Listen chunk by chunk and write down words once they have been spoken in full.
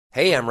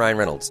Hey, I'm Ryan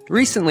Reynolds.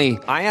 Recently,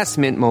 I asked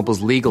Mint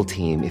Mobile's legal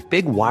team if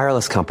big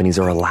wireless companies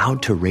are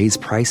allowed to raise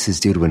prices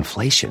due to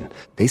inflation.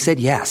 They said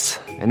yes.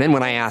 And then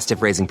when I asked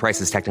if raising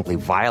prices technically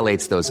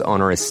violates those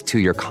onerous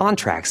two-year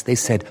contracts, they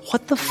said,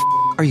 "What the f***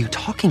 are you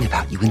talking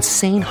about, you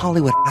insane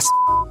Hollywood ass?"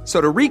 So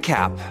to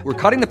recap, we're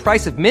cutting the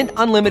price of Mint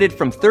Unlimited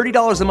from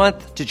 $30 a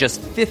month to just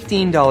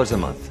 $15 a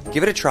month.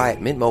 Give it a try at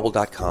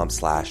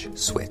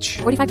mintmobile.com/switch.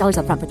 $45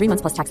 up front for 3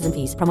 months plus taxes and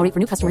fees. Promo rate for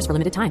new customers for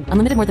limited time.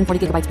 Unlimited more than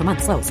 40 gigabytes per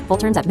month. Slows full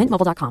terms at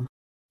mintmobile.com.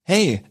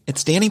 Hey,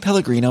 it's Danny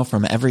Pellegrino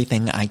from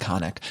Everything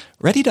Iconic.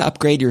 Ready to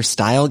upgrade your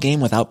style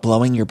game without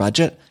blowing your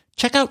budget?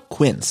 Check out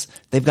Quince.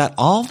 They've got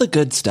all the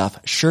good stuff,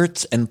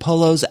 shirts and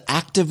polos,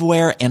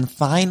 activewear, and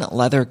fine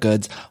leather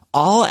goods,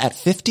 all at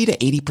 50 to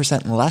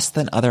 80% less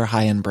than other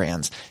high-end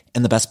brands.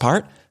 And the best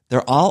part?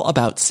 They're all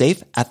about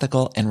safe,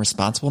 ethical, and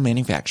responsible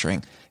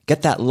manufacturing.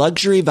 Get that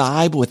luxury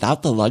vibe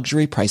without the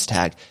luxury price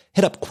tag.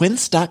 Hit up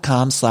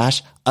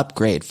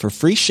quince.com/upgrade for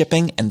free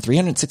shipping and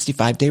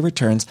 365-day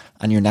returns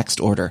on your next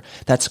order.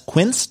 That's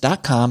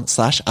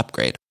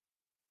quince.com/upgrade.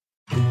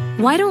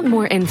 Why don't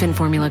more infant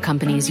formula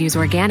companies use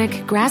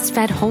organic,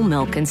 grass-fed whole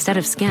milk instead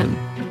of skim?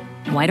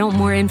 Why don't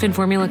more infant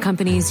formula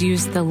companies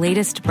use the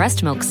latest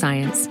breast milk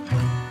science?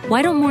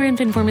 Why don't more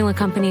infant formula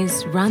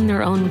companies run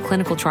their own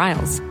clinical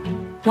trials?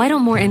 Why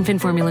don't more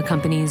infant formula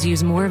companies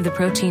use more of the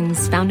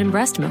proteins found in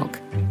breast milk?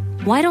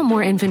 Why don't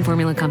more infant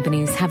formula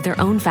companies have their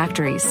own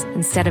factories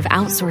instead of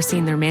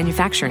outsourcing their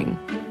manufacturing?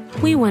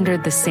 We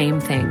wondered the same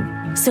thing.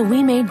 So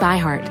we made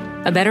ByHeart,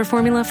 a better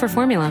formula for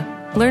formula.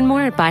 Learn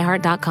more at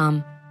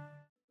byheart.com.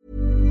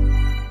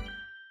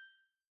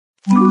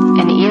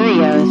 An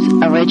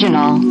Erios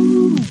original.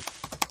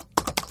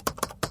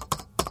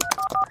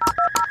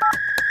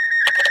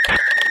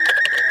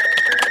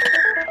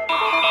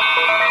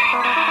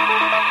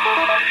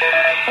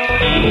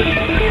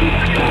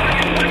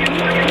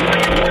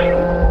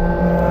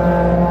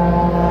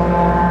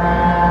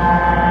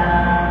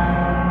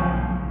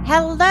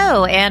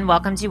 Hello, and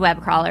welcome to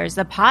Web Crawlers,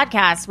 the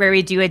podcast where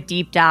we do a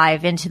deep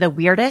dive into the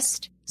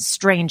weirdest,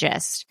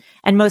 strangest,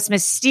 and most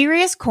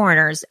mysterious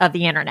corners of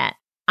the internet.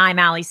 I'm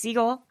Allie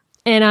Siegel.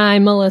 And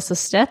I'm Melissa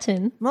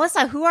Stettin.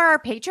 Melissa, who are our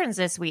patrons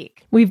this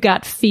week? We've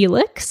got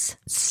Felix,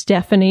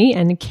 Stephanie,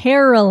 and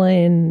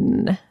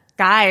Carolyn.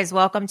 Guys,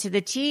 welcome to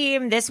the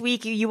team. This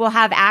week, you will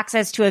have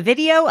access to a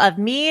video of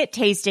me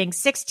tasting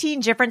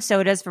 16 different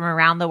sodas from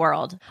around the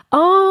world.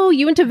 Oh,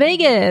 you went to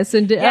Vegas.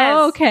 Yes.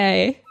 Oh,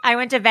 okay. I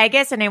went to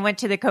Vegas and I went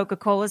to the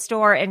Coca-Cola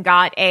store and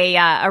got a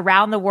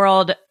around the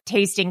world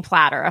tasting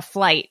platter, a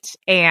flight.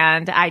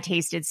 And I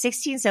tasted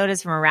 16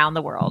 sodas from around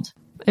the world.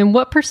 And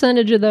what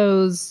percentage of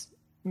those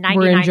 99%.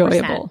 were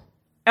enjoyable?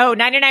 Oh,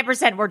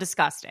 99% were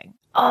disgusting.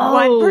 Oh.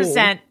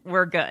 1%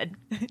 were good.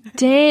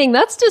 Dang,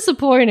 that's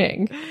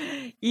disappointing.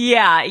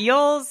 Yeah,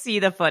 you'll see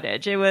the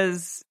footage. It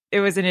was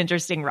an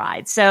interesting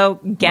ride.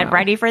 So get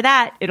ready for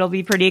that. It'll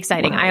be pretty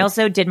exciting. Wow. I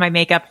also did my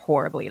makeup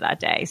horribly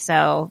that day.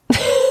 So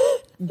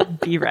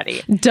be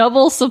ready.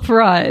 Double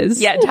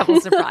surprise. Yeah,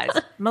 double surprise.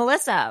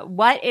 Melissa,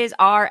 what is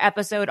our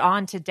episode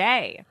on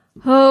today?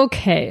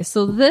 Okay,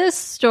 so this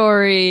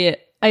story,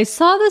 I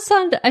saw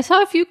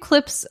a few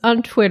clips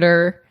on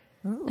Twitter.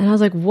 Ooh. And I was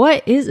like,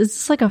 what is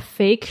this like a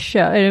fake show?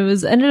 And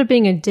it ended up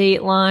being a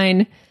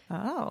Dateline.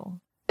 Oh.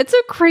 It's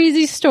a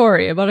crazy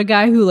story about a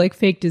guy who like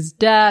faked his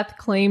death,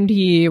 claimed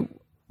he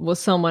was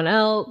someone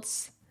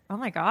else. Oh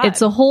my God.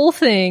 It's a whole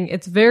thing.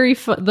 It's very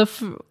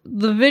the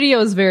video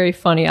is very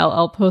funny.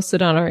 I'll post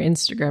it on our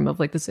Instagram of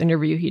like this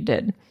interview he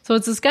did. So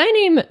it's this guy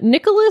named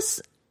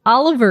Nicholas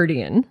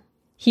Alahverdian.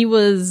 He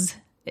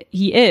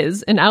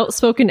is an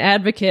outspoken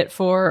advocate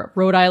for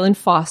Rhode Island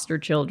foster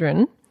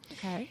children.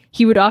 Okay.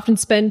 He would often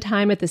spend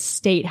time at the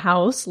state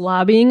house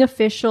lobbying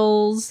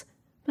officials,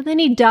 but then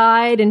he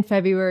died in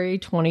February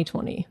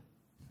 2020.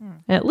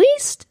 At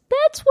least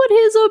that's what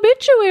his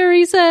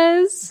obituary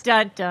says.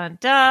 Dun, dun,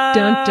 dun.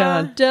 Dun,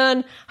 dun,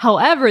 dun.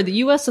 However, the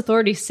U.S.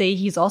 authorities say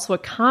he's also a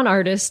con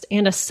artist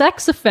and a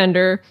sex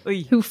offender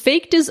who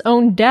faked his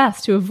own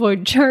death to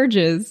avoid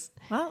charges.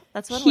 Well,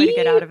 that's one way to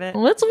get out of it.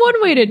 That's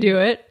one way to do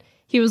it.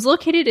 He was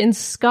located in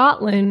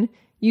Scotland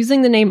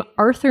using the name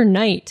Arthur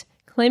Knight,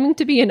 claiming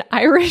to be an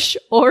Irish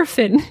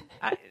orphan.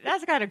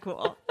 That's kind of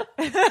cool.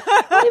 I'm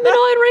an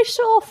Irish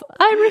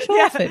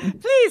orphan.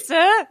 Please,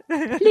 sir.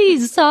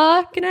 Please,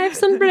 sir, can I have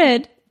some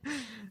bread?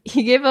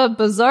 He gave a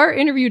bizarre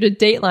interview to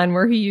Dateline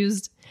where he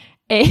used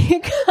a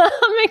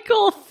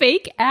comical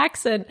fake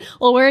accent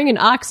while wearing an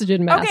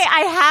oxygen mask. Okay, I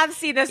have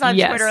seen this on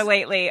Twitter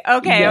lately.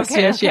 Okay. Yes.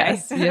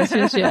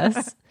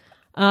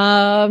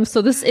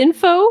 So this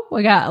info,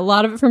 I got a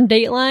lot of it from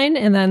Dateline,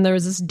 and then there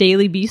was this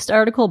Daily Beast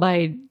article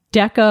by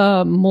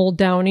Decca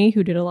Muldowney,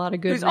 who did a lot of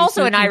good research. Who's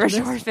also an Irish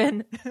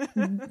orphan.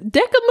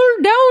 Decca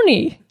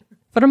Muldowney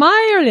from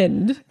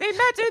Ireland. They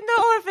met in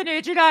the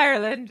orphanage in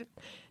Ireland.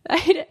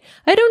 I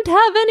don't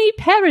have any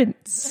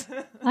parents.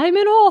 I'm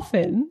an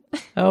orphan.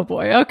 Oh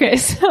boy. Okay,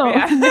 so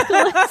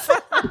Nicholas,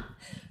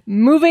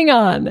 moving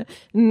on.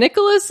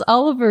 Nicholas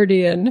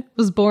Alahverdian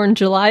was born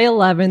July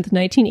 11th,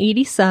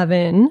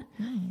 1987.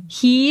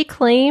 He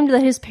claimed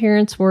that his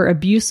parents were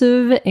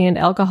abusive and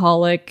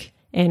alcoholic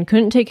and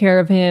couldn't take care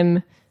of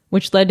him,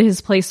 which led to his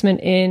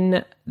placement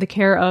in the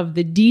care of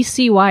the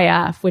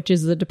DCYF, which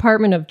is the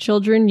Department of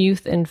Children,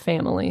 Youth, and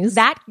Families.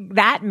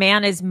 That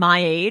man is my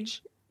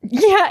age.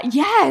 Yeah,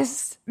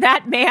 yes.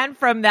 That man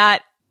from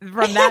that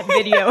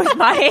video is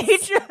my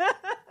age.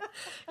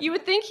 You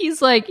would think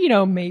he's like,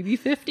 maybe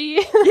 50.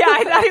 Yeah,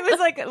 I thought he was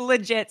like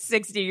legit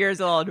 60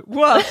 years old.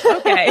 Whoa,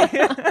 okay.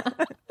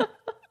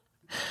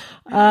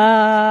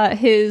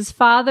 His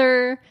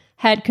father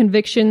had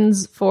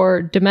convictions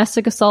for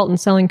domestic assault and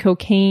selling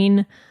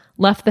cocaine,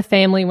 left the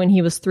family when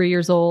he was 3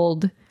 years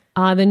old.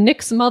 Then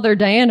Nick's mother,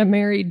 Diana,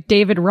 married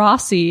David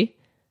Rossi,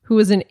 who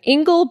was an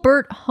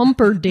Engelbert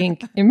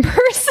Humperdinck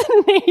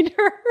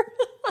impersonator.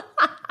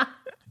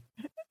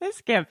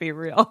 This can't be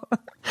real.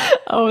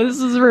 Oh, this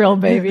is real,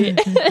 baby.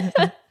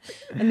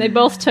 And they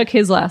both took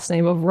his last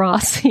name of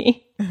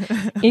Rossi.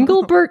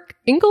 Engelbert,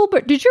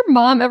 did your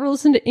mom ever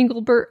listen to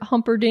Engelbert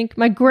Humperdinck?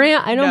 My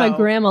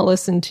grandma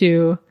listened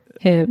to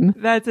him.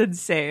 That's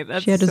insane.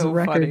 That's she had his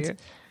records.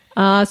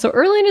 So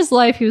early in his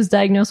life, he was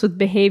diagnosed with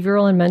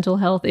behavioral and mental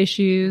health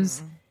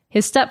issues.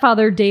 His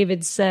stepfather,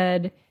 David,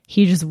 said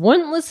he just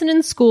wouldn't listen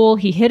in school.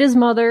 He hit his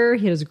mother,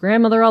 hit his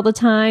grandmother all the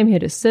time,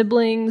 hit his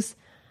siblings.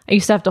 I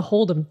used to have to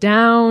hold him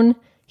down.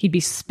 He'd be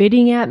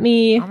spitting at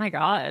me. Oh my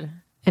God.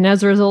 And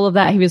as a result of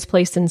that, he was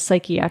placed in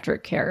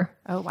psychiatric care.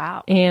 Oh,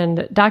 wow.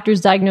 And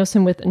doctors diagnosed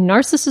him with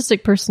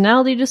narcissistic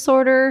personality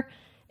disorder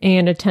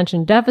and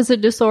attention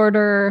deficit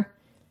disorder.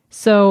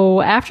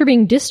 So after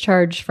being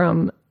discharged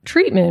from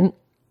treatment,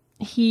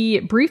 he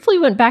briefly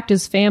went back to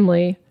his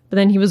family, but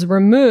then he was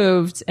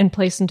removed and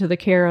placed into the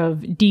care of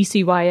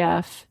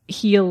DCYF.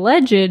 He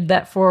alleged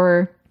that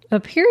for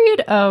a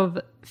period of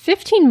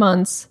 15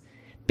 months,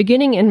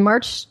 beginning in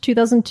March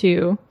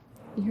 2002,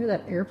 you hear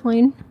that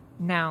airplane?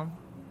 No.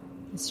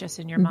 It's just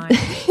in your mind.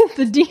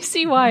 The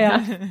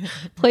DCYF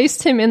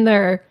placed him in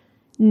their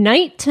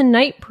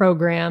night-to-night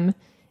program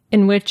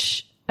in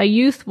which a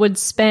youth would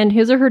spend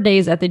his or her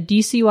days at the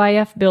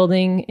DCYF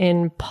building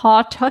in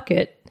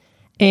Pawtucket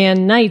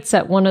and nights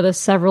at one of the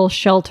several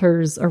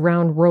shelters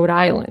around Rhode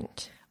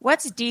Island.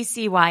 What's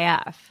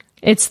DCYF?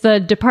 It's the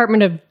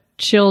Department of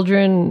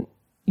Children,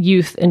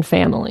 Youth, and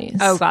Families.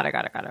 Oh, got it.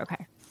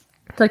 Okay.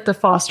 It's like the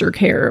foster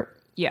care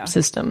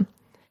system.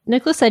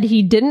 Nicholas said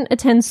he didn't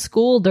attend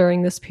school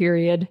during this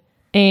period,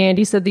 and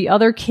he said the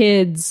other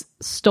kids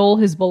stole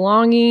his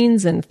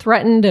belongings and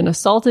threatened and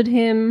assaulted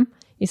him.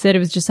 He said he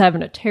was just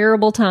having a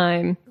terrible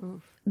time.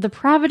 Oof. The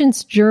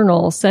Providence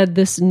Journal said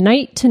this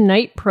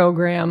night-to-night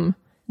program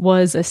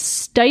was a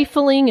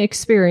stifling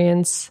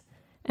experience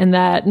and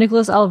that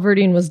Nicholas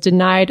Alahverdian was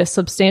denied a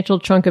substantial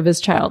chunk of his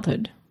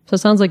childhood. So it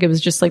sounds like it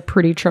was just like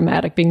pretty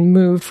traumatic, being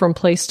moved from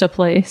place to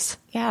place.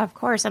 Yeah, of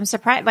course. I'm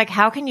surprised. Like,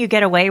 how can you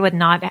get away with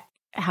not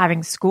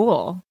having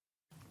school?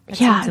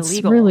 That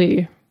it's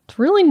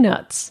really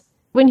nuts.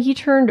 When he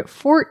turned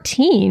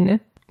 14,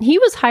 he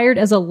was hired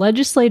as a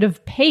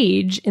legislative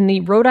page in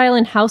the Rhode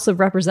Island House of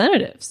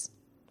Representatives.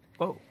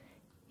 Whoa.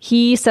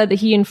 He said that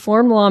he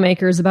informed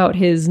lawmakers about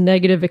his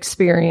negative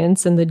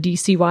experience in the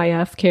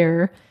DCYF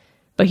care,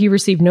 but he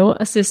received no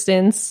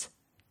assistance.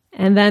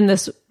 And then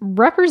this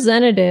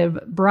representative,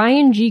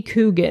 Brian G.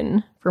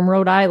 Coogan from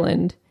Rhode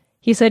Island,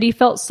 he said he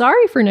felt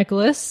sorry for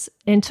Nicholas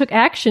and took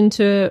action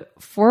to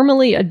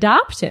formally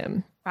adopt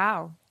him.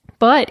 Wow.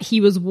 But he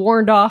was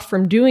warned off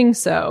from doing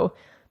so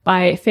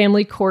by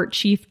Family Court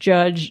Chief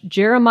Judge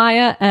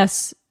Jeremiah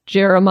S.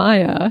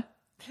 Jeremiah.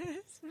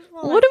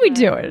 What are we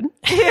doing?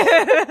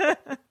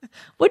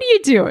 What are you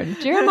doing?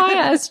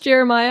 Jeremiah S.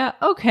 Jeremiah?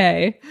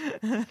 Okay.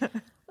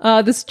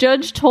 This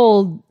judge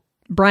told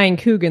Brian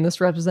Coogan, this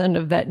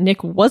representative, that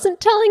Nick wasn't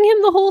telling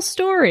him the whole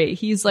story.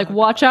 He's like,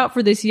 watch out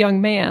for this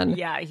young man.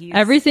 Yeah,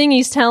 everything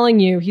he's telling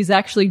you, he's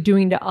actually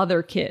doing to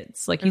other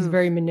kids. Like, he's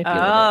very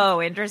manipulative.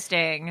 Oh,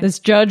 interesting. This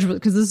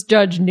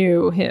judge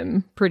knew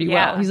him pretty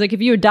well. He's like,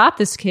 if you adopt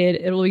this kid,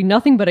 it'll be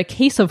nothing but a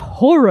case of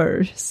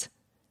horrors.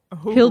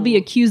 Ooh. He'll be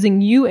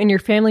accusing you and your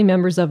family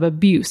members of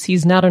abuse.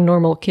 He's not a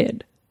normal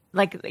kid.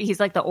 Like,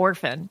 he's like the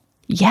orphan.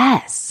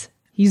 Yes.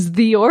 He's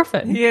the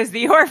orphan. He is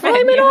the orphan.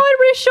 I'm an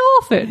Irish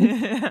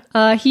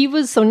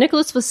orphan.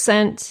 Nicholas was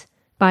sent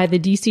by the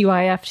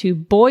DCYF to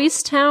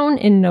Boys Town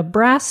in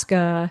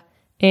Nebraska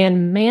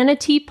and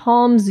Manatee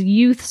Palms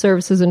Youth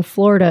Services in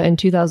Florida in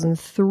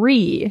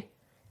 2003.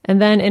 And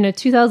then in a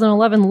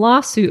 2011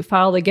 lawsuit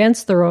filed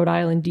against the Rhode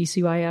Island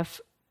DCYF,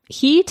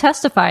 he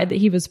testified that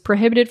he was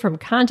prohibited from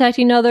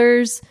contacting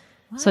others,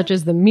 such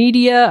as the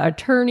media,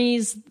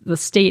 attorneys, the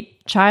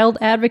state child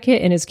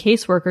advocate, and his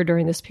caseworker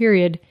during this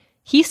period.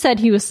 He said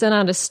he was sent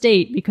out of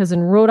state because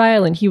in Rhode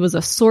Island, he was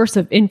a source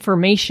of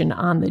information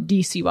on the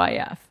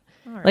DCYF.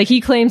 Right. Like, he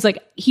claims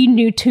like he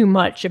knew too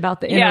much about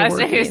the inner workings.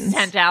 So he was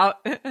sent out.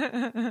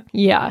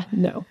 Yeah,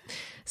 no.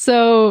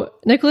 So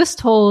Nicholas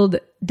told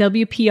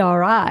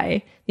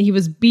WPRI that he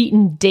was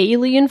beaten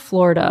daily in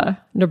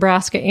Florida,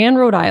 Nebraska, and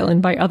Rhode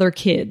Island by other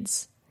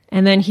kids.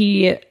 And then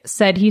he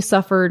said he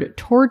suffered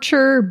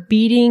torture,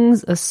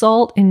 beatings,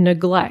 assault, and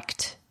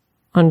neglect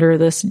under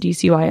this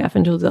DCYF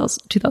until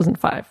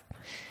 2005.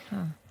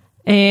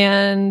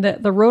 And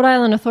the Rhode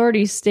Island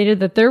authorities stated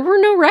that there were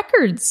no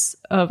records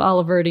of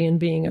Alahverdian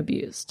being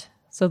abused.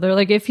 So they're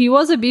like, if he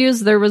was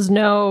abused, there was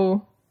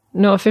no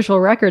official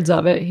records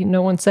of it.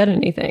 No one said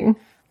anything.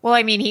 Well,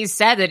 I mean, he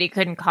said that he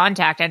couldn't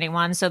contact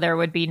anyone, so there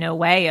would be no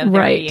way of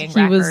there being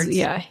records.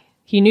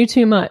 He knew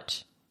too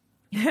much.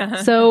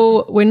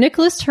 So when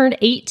Nicholas turned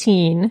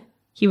 18,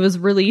 he was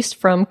released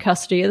from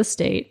custody of the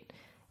state.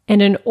 And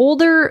an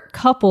older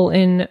couple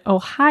in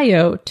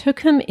Ohio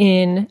took him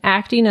in,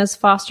 acting as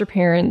foster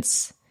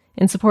parents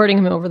and supporting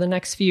him over the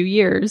next few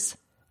years.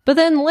 But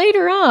then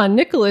later on,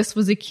 Nicholas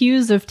was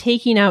accused of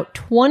taking out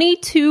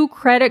 22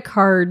 credit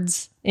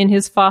cards in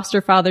his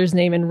foster father's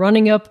name and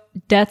running up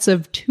debts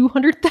of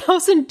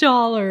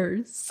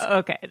 $200,000.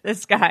 Okay,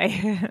 this guy.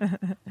 He's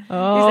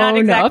not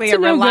exactly a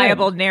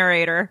reliable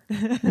narrator.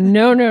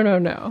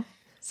 No.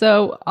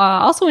 So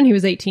also when he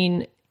was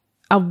 18,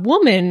 a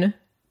woman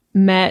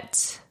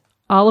met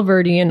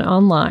Alahverdian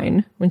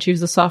online when she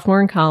was a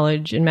sophomore in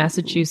college in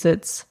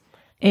Massachusetts.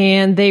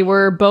 And they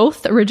were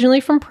both originally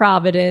from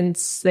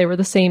Providence. They were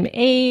the same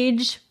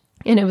age.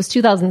 And it was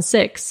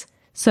 2006.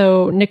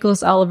 So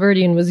Nicholas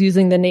Alahverdian was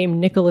using the name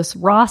Nicholas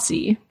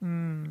Rossi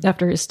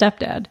after his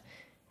stepdad.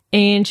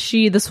 And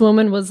this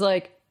woman was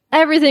like,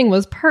 everything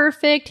was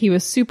perfect. He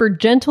was super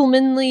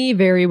gentlemanly,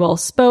 very well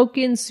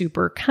spoken,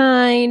 super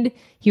kind.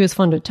 He was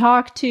fun to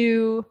talk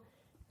to.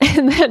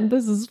 And then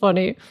this is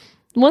funny.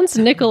 Once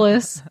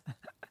Nicholas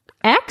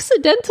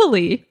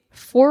accidentally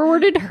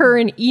forwarded her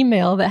an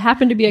email that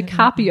happened to be a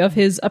copy of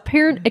his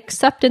apparent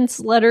acceptance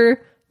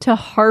letter to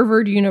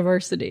Harvard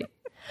University.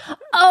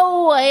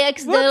 Oh, I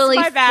accidentally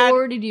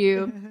forwarded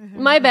you.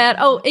 My bad.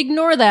 Oh,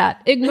 ignore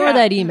that. Ignore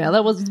that email.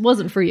 That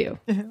wasn't for you.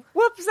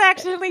 Whoops, I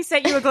accidentally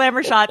sent you a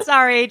glamour shot.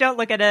 Sorry, don't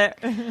look at it.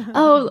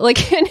 Oh, like,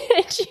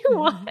 did you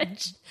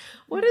watch?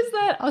 What is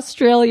that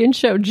Australian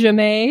show,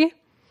 Jamae?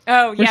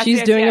 Oh, where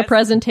she's doing a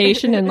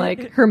presentation and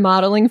like her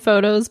modeling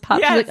photos pop.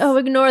 She's like, oh,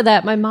 ignore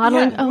that. My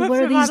modeling. Yeah. Oh,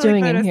 what are these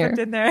doing in here?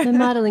 My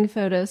modeling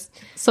photos.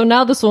 So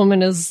now this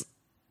woman is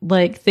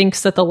like,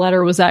 thinks that the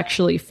letter was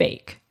actually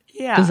fake.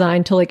 Yeah.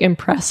 Designed to like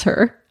impress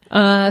her.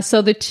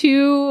 So the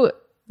two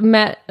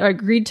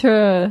agreed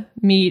to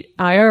meet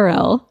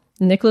IRL.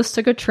 Nicholas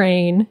took a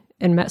train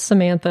and met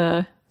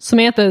Samantha.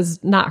 Samantha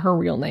is not her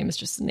real name. It's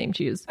just the name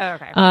she used. Oh,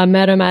 okay.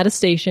 Met him at a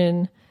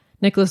station.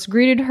 Nicholas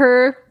greeted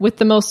her with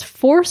the most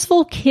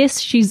forceful kiss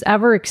she's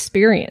ever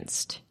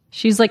experienced.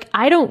 She's like,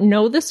 I don't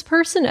know this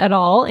person at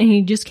all. And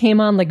he just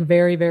came on like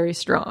very, very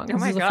strong.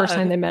 This is the first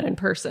time they met in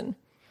person.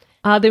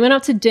 They went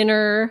out to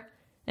dinner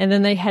and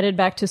then they headed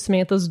back to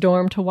Samantha's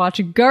dorm to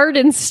watch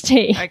Garden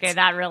State. Okay,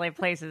 that really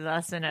places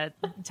us in a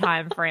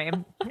time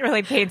frame. It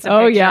really paints a picture.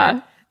 Oh,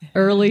 yeah.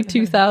 Early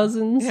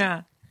 2000s.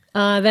 Yeah.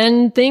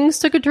 Then things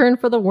took a turn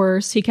for the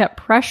worse. He kept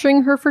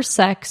pressuring her for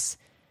sex,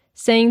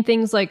 saying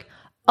things like,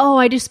 oh,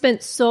 I just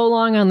spent so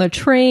long on the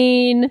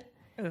train.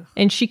 Ugh.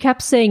 And she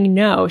kept saying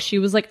no. She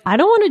was like, I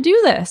don't want to do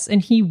this.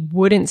 And he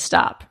wouldn't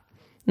stop.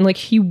 And like,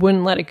 he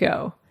wouldn't let it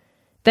go.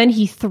 Then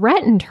he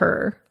threatened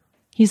her.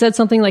 He said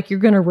something like, you're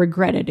going to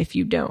regret it if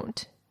you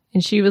don't.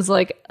 And she was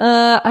like,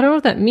 I don't know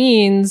what that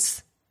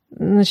means.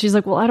 And she's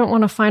like, well, I don't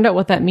want to find out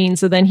what that means.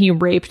 So then he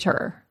raped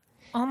her.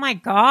 Oh my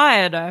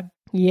God.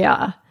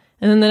 Yeah.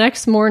 And then the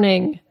next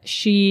morning,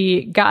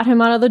 she got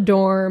him out of the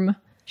dorm.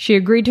 She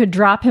agreed to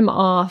drop him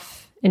off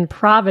in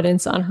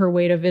Providence on her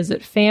way to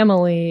visit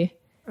family.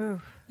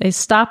 Oof. They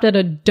stopped at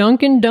a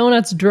Dunkin'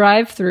 Donuts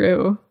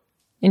drive-thru.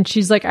 And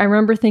she's like, I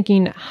remember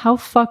thinking, how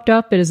fucked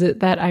up is it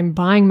that I'm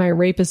buying my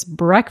rapist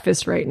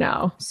breakfast right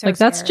now? So like,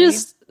 that's scary.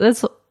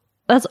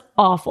 that's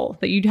awful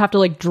that you'd have to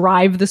like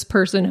drive this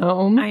person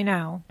home. I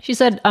know. She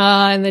said,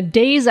 in the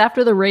days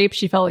after the rape,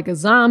 she felt like a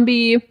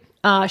zombie.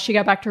 She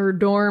got back to her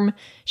dorm.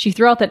 She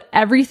threw out that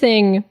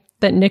everything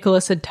that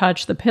Nicholas had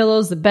touched, the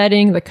pillows, the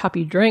bedding, the cup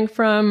he drank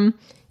from,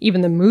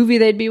 even the movie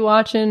they'd been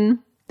watching.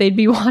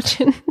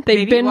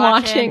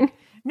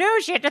 No,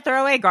 she had to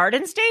throw away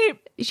Garden State?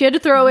 She had to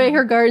throw away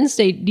her Garden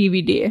State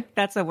DVD.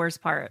 That's the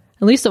worst part.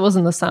 At least it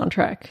wasn't the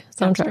soundtrack.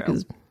 Soundtrack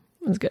was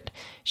good.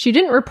 She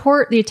didn't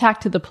report the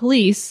attack to the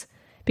police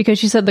because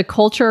she said the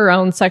culture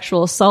around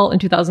sexual assault in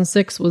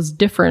 2006 was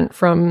different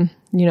from,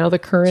 the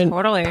current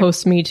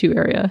post-Me Too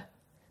area.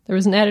 There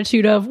was an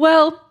attitude of,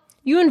 well,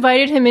 you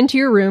invited him into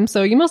your room,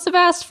 so you must have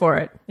asked for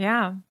it.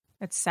 Yeah.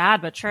 It's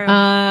sad, but true.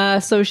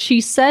 So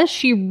she says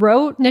she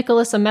wrote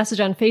Nicholas a message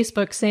on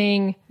Facebook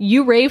saying,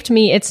 you raped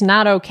me, it's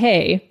not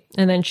okay.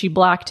 And then she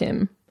blocked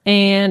him.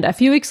 And a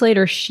few weeks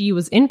later, she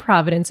was in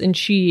Providence and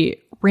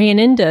she ran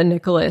into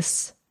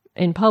Nicholas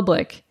in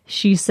public.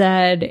 She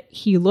said,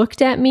 he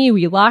looked at me,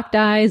 we locked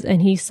eyes,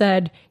 and he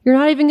said, you're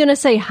not even going to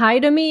say hi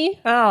to me?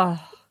 Oh.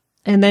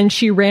 And then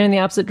she ran in the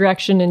opposite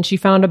direction and she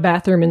found a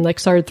bathroom and like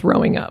started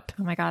throwing up.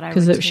 Oh my God.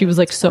 Because she was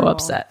like so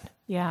upset.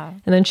 Yeah.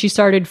 And then she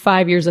started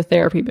 5 years of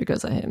therapy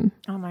because of him.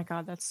 Oh my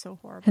God, that's so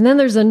horrible. And then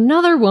there's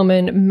another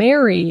woman,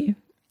 Mary.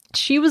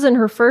 She was in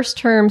her first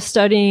term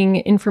studying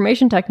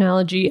information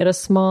technology at a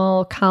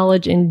small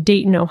college in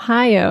Dayton,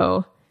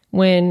 Ohio.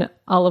 when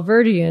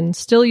Alahverdian,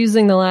 still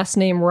using the last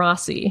name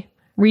Rossi,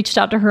 reached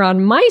out to her on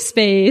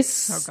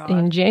MySpace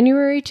in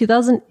January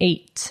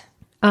 2008.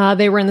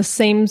 They were in the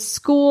same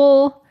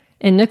school,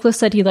 and Nicholas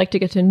said he'd like to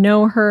get to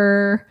know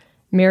her.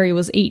 Mary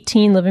was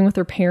 18, living with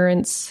her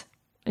parents,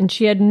 and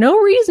she had no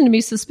reason to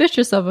be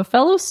suspicious of a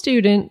fellow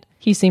student.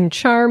 He seemed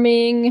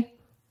charming.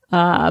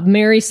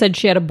 Mary said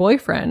she had a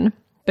boyfriend,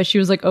 but she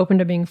was like open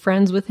to being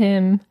friends with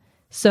him.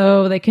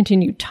 So they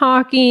continued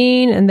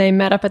talking, and they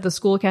met up at the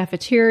school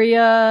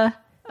cafeteria.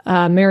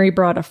 Mary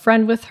brought a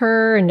friend with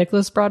her, and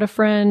Nicholas brought a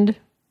friend.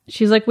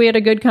 She's like, we had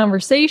a good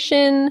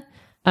conversation.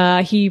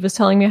 He was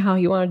telling me how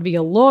he wanted to be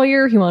a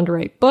lawyer. He wanted to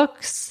write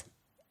books.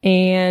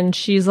 And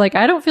she's like,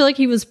 I don't feel like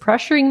he was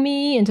pressuring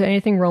me into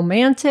anything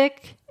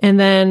romantic. And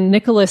then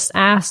Nicholas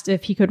asked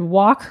if he could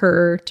walk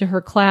her to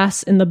her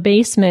class in the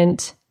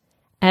basement.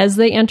 As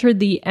they entered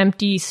the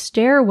empty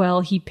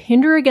stairwell, he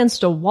pinned her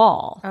against a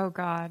wall. Oh,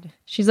 God.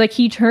 She's like,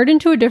 he turned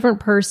into a different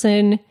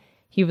person.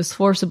 He was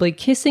forcibly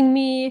kissing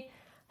me.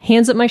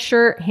 Hands up my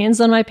shirt,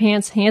 hands on my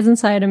pants, hands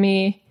inside of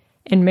me.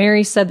 And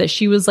Mary said that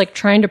she was like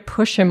trying to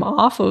push him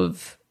off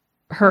of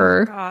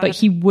her, but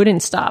he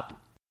wouldn't stop.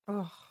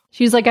 Ugh.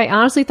 She's like, I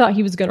honestly thought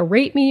he was going to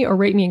rape me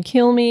and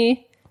kill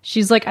me.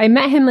 She's like, I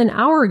met him an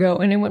hour ago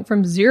and it went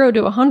from 0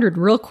 to 100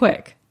 real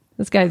quick.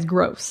 This guy's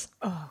gross.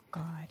 Oh,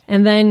 God.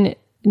 And then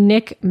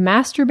Nick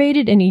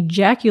masturbated and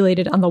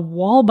ejaculated on the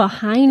wall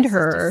behind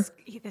her.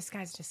 This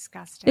guy's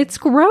disgusting. It's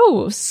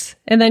gross.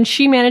 And then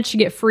she managed to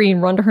get free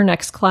and run to her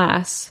next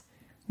class,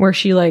 where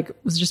she like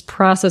was just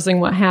processing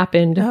what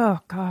happened. Oh,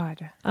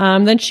 God.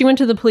 Then she went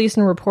to the police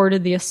and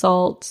reported the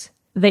assault.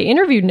 They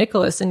interviewed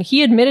Nicholas, and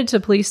he admitted to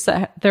police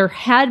that there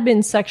had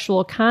been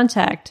sexual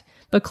contact,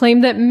 but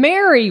claimed that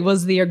Mary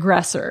was the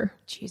aggressor.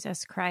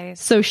 Jesus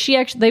Christ. So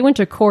they went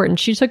to court, and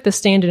she took the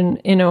stand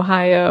in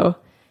Ohio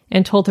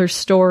and told her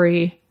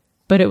story,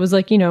 but it was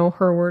like,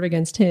 her word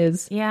against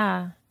his.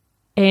 Yeah.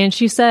 And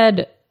she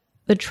said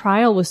the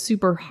trial was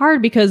super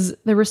hard because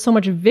there was so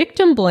much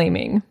victim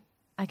blaming.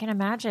 I can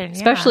imagine.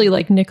 Especially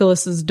like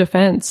Nicholas's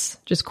defense,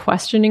 just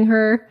questioning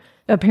her.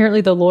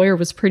 Apparently the lawyer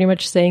was pretty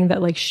much saying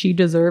that like she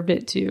deserved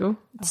it too.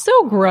 It's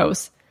so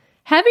gross.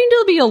 Having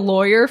to be a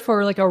lawyer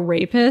for like a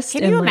rapist.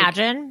 Can you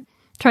imagine?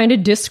 Trying to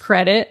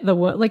discredit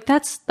like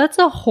that's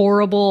a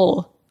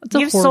horrible.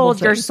 You've sold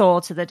your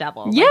soul to the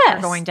devil. Yes. Like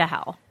you're going to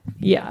hell.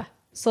 Yeah.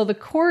 So the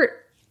court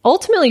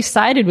ultimately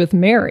sided with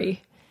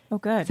Mary. Oh,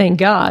 good. Thank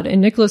God.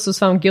 And Nicholas was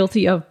found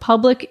guilty of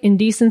public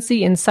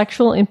indecency and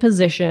sexual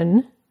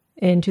imposition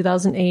in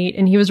 2008,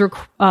 and he was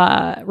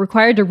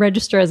required to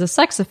register as a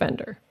sex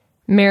offender.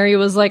 Mary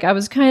was like, I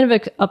was kind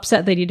of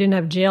upset that he didn't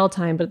have jail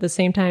time, but at the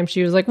same time,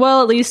 she was like,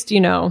 well, at least,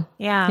 he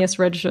has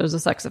to register as a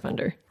sex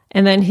offender.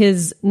 And then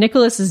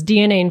Nicholas's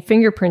DNA and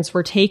fingerprints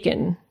were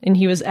taken, and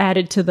he was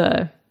added to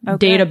the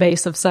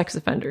database of sex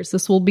offenders.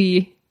 This will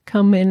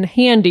come in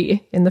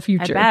handy in the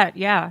future. I bet,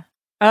 yeah.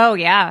 Oh,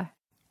 yeah.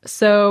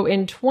 So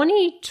in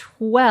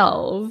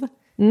 2012,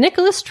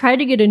 Nicholas tried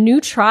to get a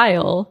new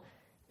trial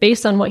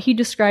based on what he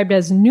described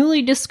as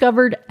newly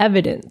discovered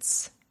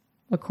evidence,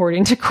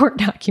 according to court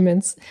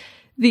documents.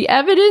 The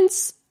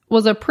evidence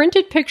was a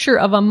printed picture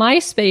of a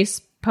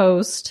MySpace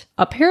post,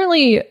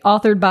 apparently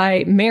authored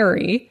by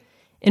Mary,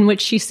 in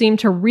which she seemed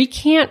to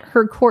recant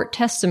her court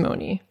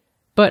testimony.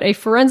 But a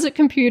forensic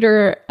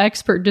computer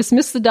expert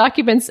dismissed the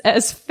documents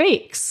as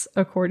fakes,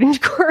 according to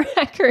court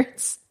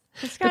records.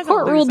 The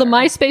court ruled the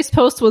MySpace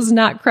post was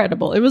not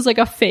credible. It was like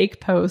a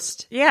fake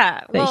post.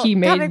 Yeah. That he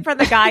made. Coming from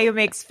the guy who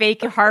makes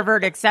fake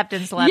Harvard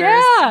acceptance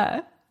letters.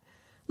 Yeah.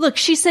 Look,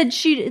 she said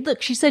she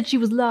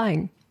was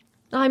lying.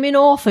 I'm an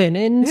orphan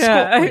in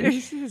Scotland.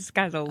 This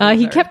guy's a loser.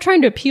 He kept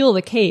trying to appeal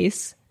the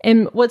case.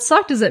 And what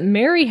sucked is that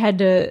Mary had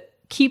to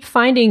keep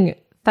finding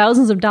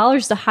thousands of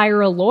dollars to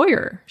hire a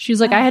lawyer. She's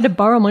like, I had to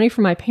borrow money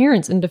from my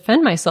parents and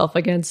defend myself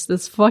against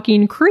this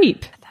fucking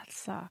creep. That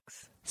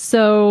sucks.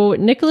 So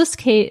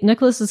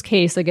Nicholas's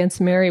case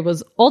against Mary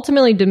was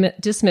ultimately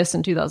dismissed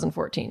in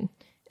 2014.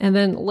 And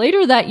then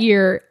later that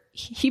year,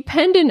 he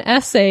penned an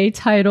essay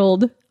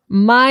titled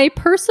My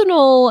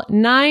Personal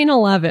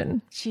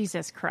 9/11.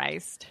 Jesus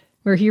Christ.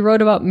 Where he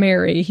wrote about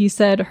Mary. He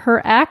said,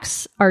 her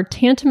acts are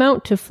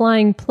tantamount to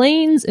flying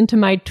planes into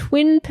my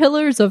twin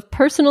pillars of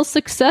personal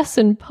success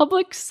and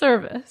public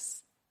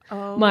service.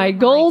 My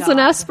goals and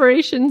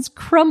aspirations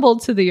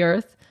crumbled to the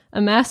earth,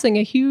 amassing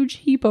a huge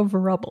heap of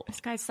rubble.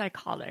 This guy's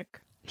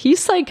psychotic. He's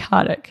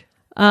psychotic.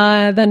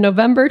 Then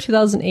November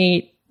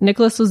 2008,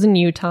 Nicholas was in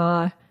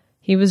Utah.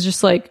 He was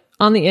just like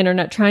on the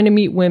internet trying to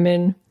meet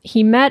women.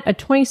 He met a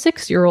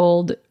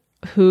 26-year-old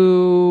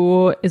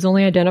who is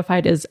only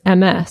identified as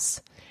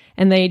MS.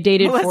 And they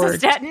dated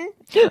Melissa Stetton?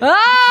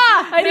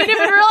 I didn't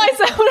even realize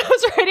that when I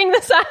was writing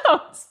this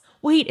out.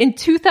 Wait, in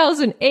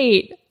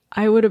 2008,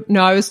 I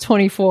was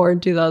 24 in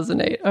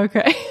 2008.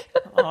 Okay.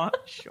 Oh,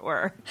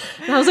 sure.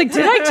 And I was like,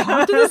 did I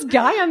talk to this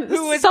guy?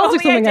 Who was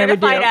only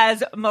identified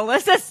as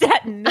Melissa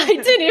Stetton. I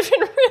didn't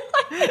even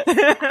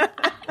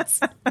realize.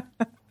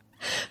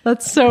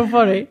 That's so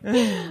funny.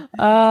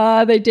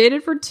 They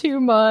dated for 2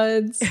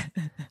 months.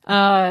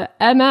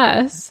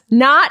 MS,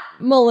 not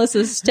Melissa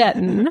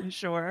Stetton,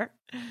 Sure.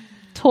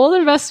 told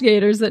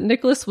investigators that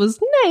Nicholas was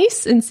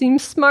nice and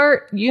seemed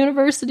smart,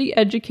 university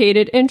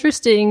educated,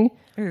 interesting.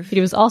 Oof.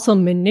 He was also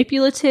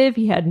manipulative.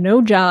 He had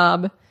no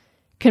job.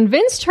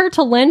 Convinced her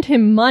to lend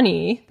him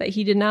money that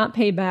he did not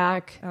pay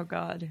back. Oh,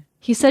 God.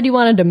 He said he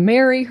wanted to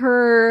marry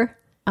her.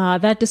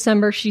 That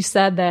December, she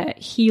said that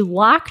he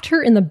locked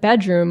her in the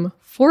bedroom,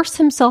 forced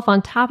himself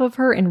on top of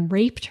her, and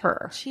raped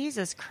her.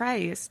 Jesus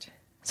Christ.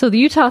 So the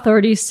Utah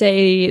authorities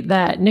say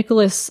that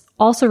Nicholas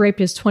also raped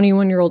his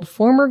 21-year-old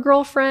former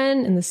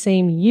girlfriend in the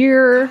same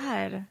year.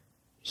 God.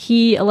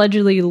 He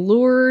allegedly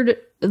lured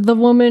the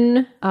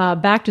woman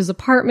back to his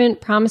apartment,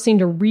 promising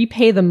to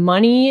repay the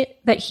money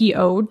that he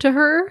owed to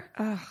her.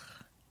 Ugh.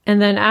 And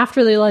then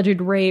after the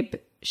alleged rape,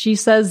 she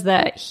says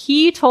that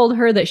he told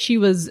her that she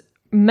was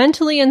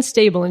mentally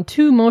unstable and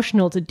too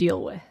emotional to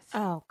deal with.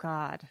 Oh,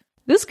 God.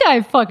 This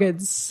guy fucking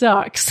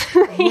sucks.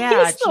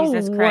 Yeah, He's the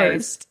Jesus worst.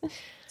 Christ.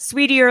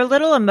 Sweetie, you're a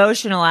little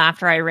emotional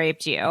after I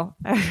raped you.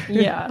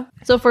 Yeah.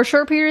 So for a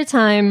short period of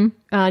time,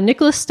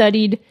 Nicholas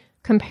studied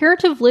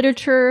comparative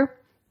literature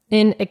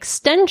in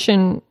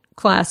extension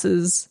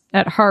classes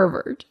at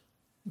Harvard.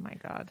 Oh, my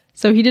God.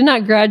 So he did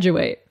not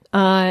graduate.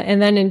 And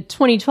then in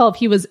 2012,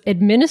 he was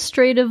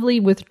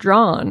administratively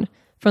withdrawn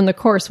from the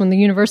course when the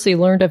university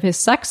learned of his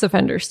sex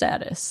offender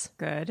status.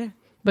 Good.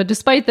 But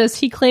despite this,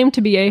 he claimed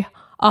to be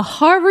a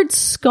Harvard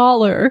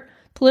scholar,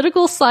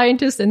 political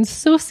scientist, and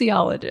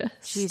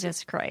sociologist.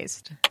 Jesus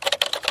Christ.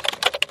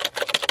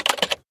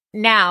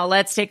 Now,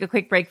 let's take a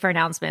quick break for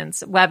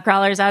announcements. Web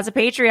Crawlers has a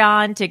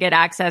Patreon. To get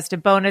access to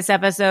bonus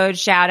episodes,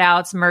 shout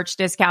outs, merch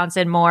discounts,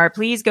 and more,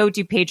 please go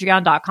to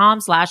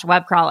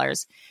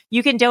patreon.com/webcrawlers.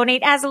 You can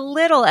donate as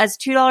little as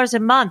 $2 a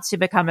month to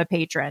become a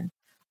patron.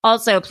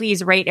 Also,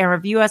 please rate and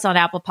review us on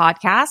Apple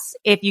Podcasts.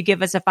 If you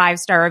give us a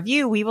 5-star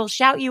review, we will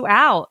shout you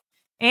out.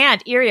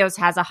 And Erios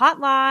has a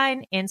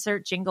hotline.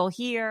 Insert jingle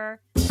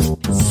here.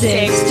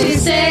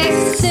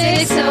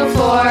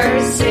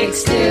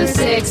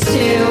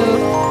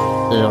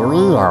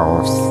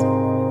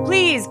 626-604-6262.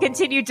 Please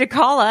continue to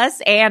call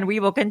us, and we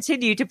will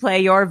continue to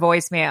play your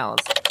voicemails.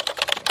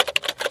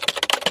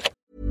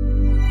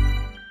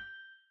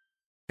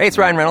 Hey, it's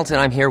Ryan Reynolds,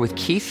 and I'm here with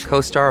Keith,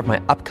 co-star of my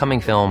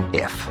upcoming film,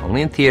 If,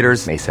 only in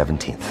theaters May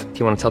 17th. Do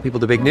you want to tell people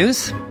the big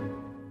news?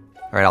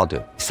 All right, I'll do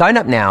it. Sign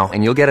up now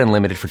and you'll get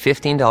unlimited for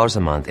 $15 a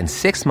month and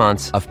 6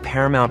 months of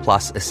Paramount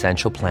Plus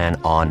Essential Plan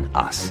on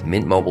us.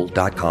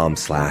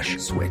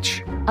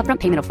 MintMobile.com/switch. Upfront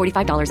payment of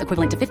 $45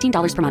 equivalent to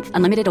 $15 per month.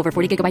 Unlimited over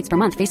 40 gigabytes per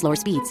month. Face lower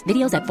speeds.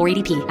 Videos at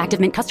 480p. Active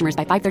Mint customers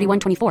by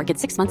 531.24 get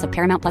 6 months of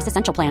Paramount Plus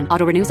Essential Plan.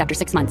 Auto renews after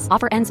 6 months.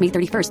 Offer ends May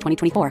 31st,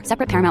 2024.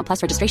 Separate Paramount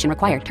Plus registration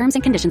required. Terms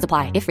and conditions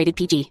apply if rated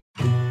PG.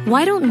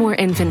 Why don't more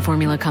infant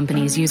formula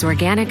companies use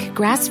organic,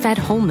 grass-fed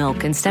whole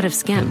milk instead of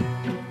skim?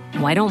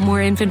 Why don't more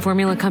infant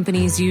formula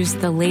companies use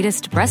the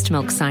latest breast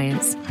milk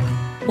science?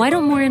 Why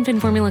don't more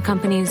infant formula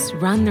companies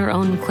run their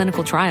own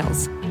clinical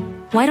trials?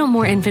 Why don't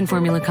more infant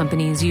formula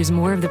companies use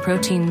more of the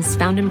proteins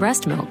found in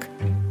breast milk?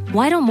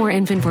 Why don't more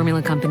infant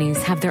formula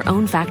companies have their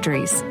own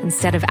factories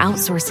instead of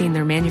outsourcing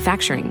their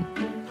manufacturing?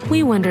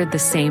 We wondered the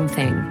same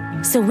thing.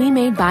 So we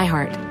made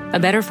ByHeart, a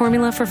better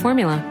formula for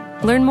formula.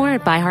 Learn more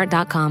at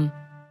byheart.com.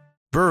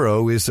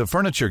 Burrow is a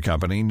furniture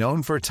company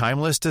known for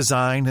timeless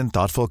design and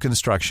thoughtful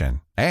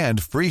construction,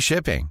 and free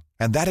shipping,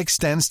 and that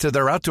extends to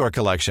their outdoor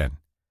collection.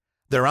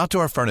 Their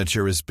outdoor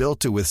furniture is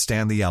built to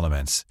withstand the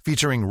elements,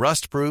 featuring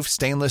rust-proof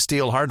stainless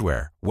steel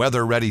hardware,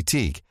 weather-ready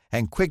teak,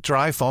 and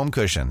quick-dry foam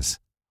cushions.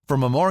 For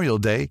Memorial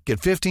Day,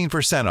 get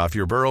 15% off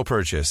your Burrow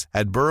purchase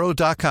at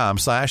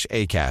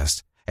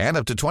burrow.com/acast, and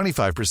up to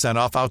 25%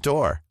 off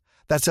outdoor.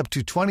 That's up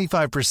to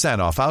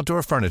 25% off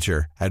outdoor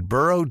furniture at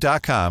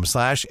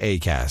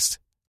burrow.com/acast.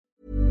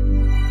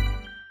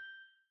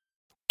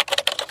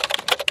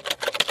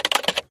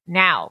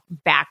 Now,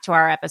 back to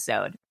our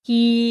episode.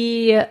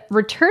 He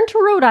returned to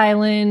Rhode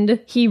Island.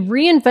 He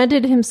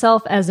reinvented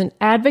himself as an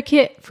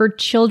advocate for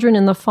children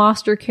in the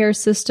foster care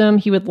system.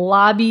 He would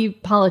lobby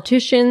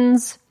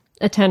politicians,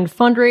 attend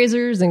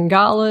fundraisers and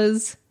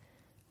galas.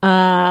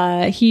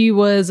 He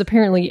was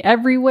apparently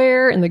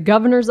everywhere in the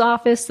governor's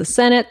office, the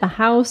Senate, the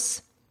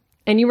House.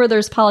 Anywhere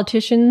there's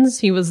politicians,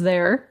 he was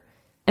there.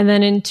 And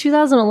then in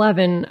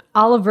 2011,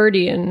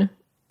 Alahverdian,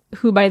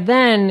 who by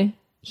then,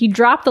 he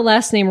dropped the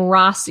last name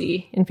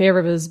Rossi in favor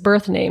of his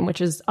birth name, which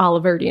is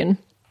Alahverdian.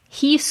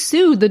 He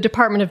sued the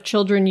Department of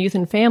Children, Youth,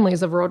 and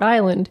Families of Rhode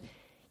Island.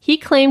 He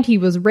claimed he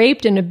was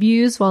raped and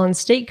abused while in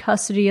state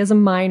custody as a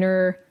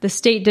minor. The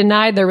state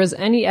denied there was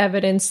any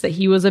evidence that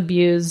he was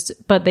abused,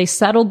 but they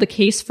settled the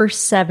case for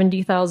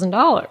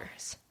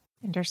 $70,000.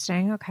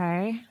 Interesting.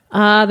 Okay.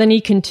 Then he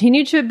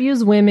continued to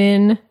abuse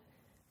women.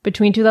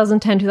 Between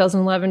 2010 and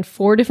 2011,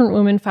 4 different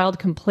women filed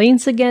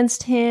complaints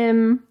against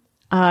him.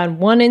 In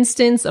one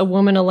instance, a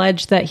woman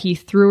alleged that he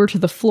threw her to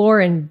the floor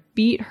and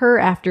beat her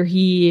after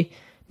he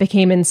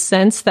became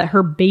incensed that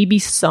her baby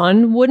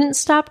son wouldn't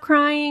stop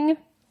crying.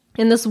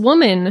 And this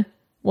woman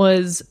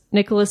was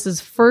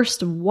Nicholas's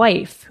first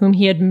wife, whom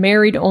he had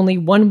married only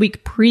 1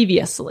 week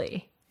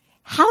previously.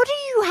 How do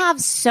you have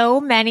so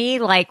many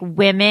like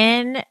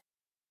women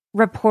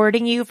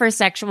reporting you for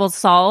sexual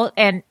assault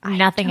and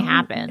nothing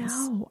happens?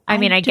 I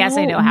mean, I guess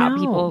I know how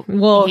people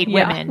hate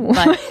women,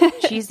 but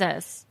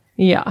Jesus.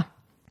 Yeah.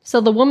 So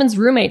the woman's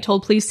roommate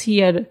told police he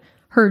had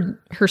heard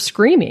her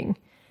screaming.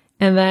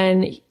 And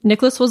then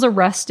Nicholas was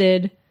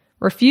arrested,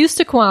 refused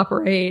to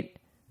cooperate.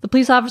 The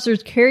police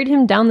officers carried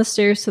him down the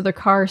stairs to their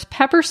cars,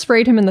 pepper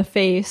sprayed him in the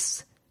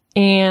face,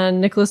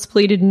 and Nicholas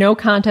pleaded no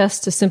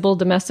contest to simple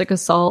domestic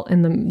assault,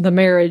 and the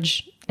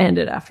marriage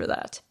ended after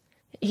that.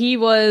 He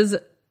was,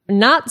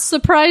 not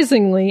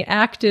surprisingly,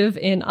 active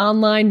in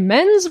online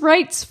men's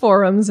rights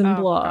forums and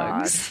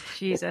blogs. God.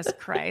 Jesus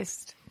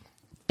Christ.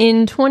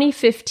 In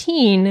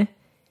 2015,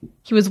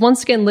 he was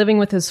once again living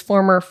with his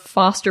former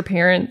foster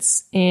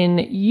parents in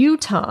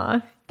Utah.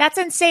 That's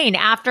insane.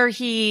 After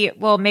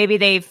maybe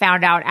they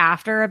found out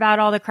after about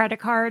all the credit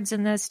cards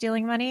and the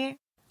stealing money.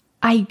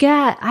 I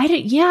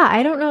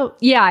don't know.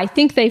 Yeah, I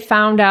think they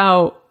found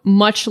out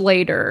much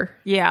later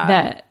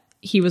that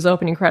he was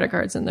opening credit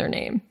cards in their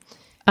name.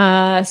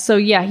 So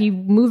yeah, he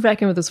moved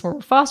back in with his former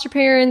foster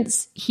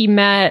parents. He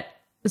met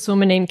this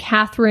woman named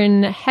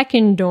Catherine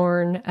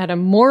Heckendorn at a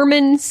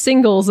Mormon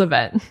singles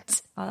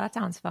event. Oh, that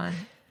sounds fun.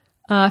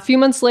 A few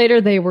months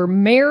later, they were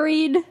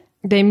married.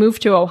 They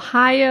moved to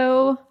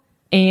Ohio.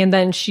 And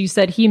then she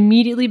said he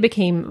immediately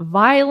became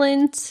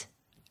violent.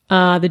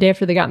 The day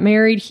after they got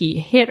married, he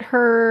hit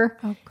her.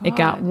 Oh, God. It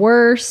got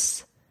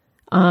worse.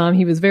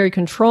 He was very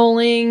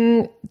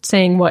controlling,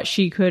 saying what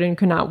she could and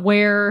could not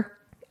wear.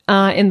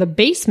 In the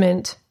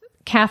basement,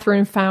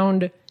 Catherine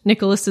found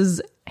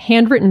Nicholas's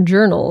handwritten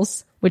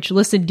journals, which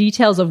listed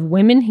details of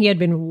women he had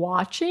been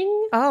watching.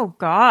 Oh,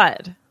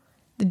 God.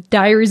 The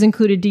diaries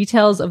included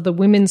details of the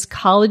women's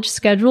college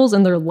schedules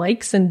and their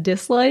likes and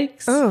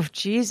dislikes. Oh,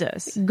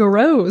 Jesus.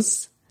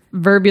 Gross.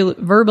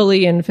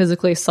 Verbally and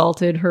physically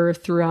assaulted her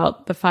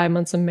throughout the 5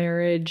 months of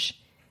marriage.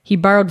 He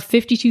borrowed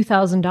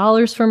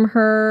 $52,000 from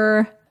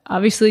her.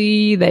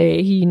 Obviously,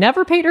 he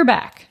never paid her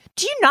back.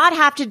 Do you not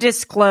have to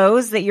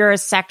disclose that you're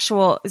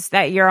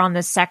on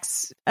the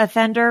sex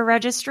offender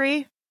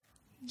registry?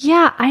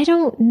 Yeah, I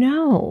don't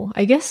know.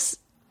 I guess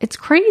it's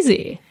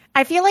crazy.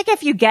 I feel like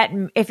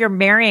if you're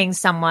marrying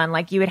someone,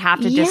 like you would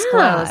have to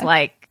disclose,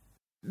 like,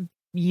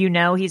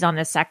 he's on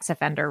the sex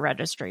offender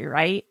registry,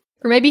 right?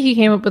 Or maybe he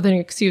came up with an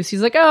excuse.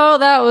 He's like, oh,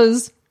 that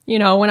was,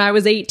 when I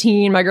was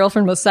 18, my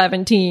girlfriend was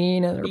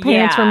 17 and her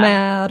parents were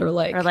mad, or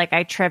like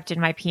I tripped and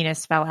my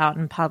penis fell out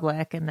in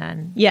public and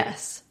then.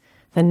 Yes.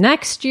 The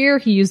next year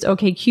he used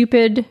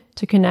OkCupid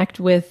to connect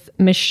with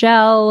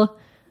Michelle,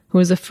 who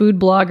was a food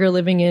blogger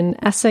living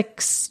in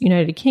Essex,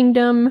 United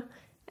Kingdom.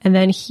 And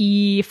then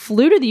he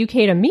flew to the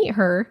UK to meet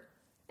her,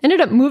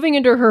 ended up moving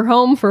into her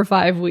home for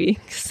 5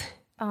 weeks.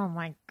 Oh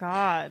my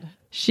God.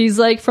 She's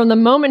like, from the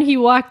moment he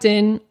walked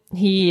in,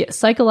 he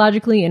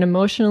psychologically and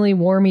emotionally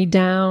wore me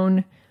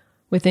down.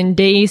 Within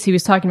days, he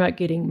was talking about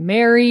getting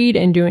married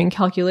and doing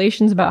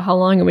calculations about how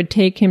long it would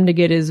take him to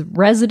get his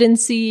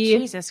residency.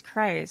 Jesus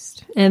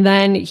Christ. And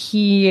then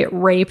he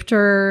raped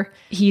her.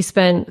 He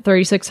spent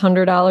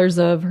 $3,600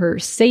 of her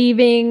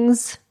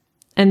savings.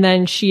 And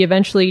then she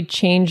eventually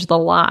changed the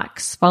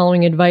locks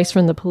following advice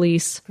from the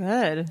police.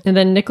 Good. And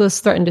then Nicholas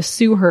threatened to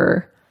sue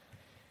her.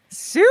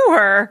 Sue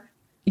her?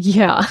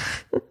 Yeah.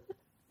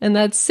 And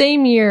that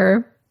same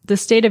year, the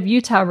state of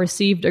Utah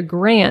received a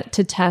grant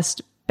to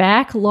test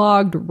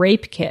backlogged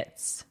rape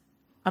kits.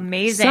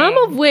 Amazing. Some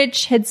of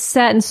which had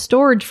sat in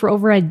storage for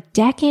over a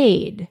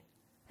decade.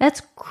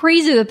 That's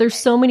crazy that there's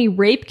so many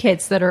rape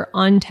kits that are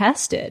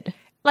untested.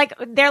 Like,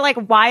 they're like,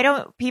 why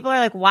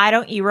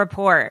don't you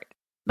report?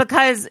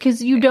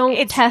 Because you don't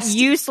test. It's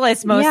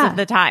useless most of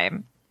the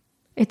time.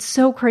 It's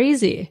so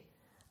crazy.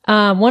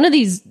 One of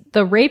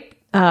the rape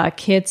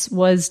kits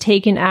was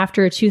taken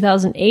after a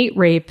 2008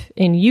 rape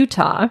in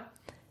Utah,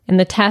 and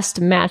the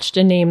test matched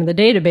a name in the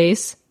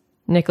database,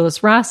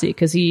 Nicholas Rossi,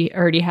 because he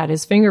already had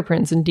his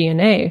fingerprints and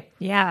DNA.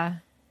 Yeah.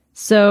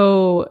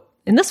 So,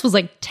 and this was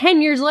like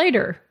 10 years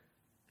later.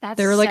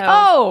 They were like,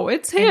 oh,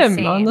 it's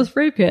him on this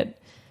rape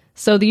kit.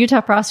 So the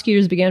Utah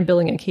prosecutors began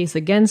building a case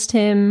against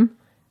him.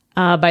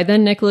 By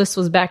then, Nicholas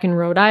was back in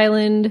Rhode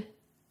Island.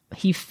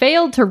 He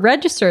failed to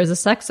register as a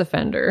sex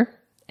offender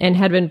and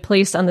had been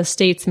placed on the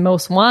state's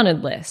most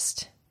wanted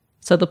list.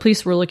 So the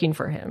police were looking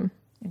for him.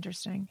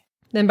 Interesting.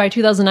 Then by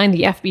 2009,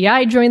 the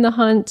FBI joined the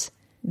hunt.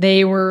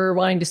 They were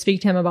wanting to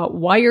speak to him about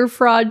wire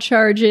fraud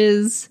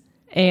charges,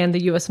 and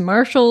the U.S.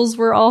 Marshals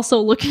were also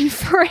looking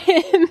for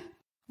him. Oh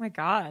my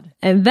God.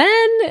 And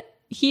then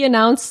he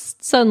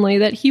announced suddenly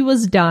that he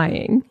was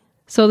dying.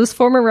 So this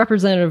former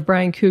representative,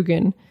 Brian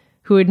Coogan,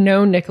 who had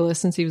known Nicholas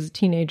since he was a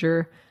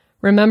teenager,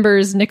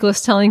 remembers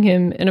Nicholas telling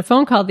him in a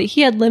phone call that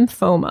he had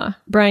lymphoma.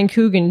 Brian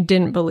Coogan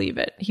didn't believe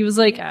it. He was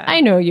like, I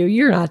know you.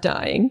 You're not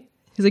dying.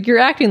 He's like, you're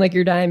acting like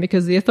you're dying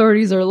because the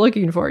authorities are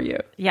looking for you.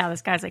 Yeah,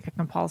 this guy's like a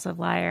compulsive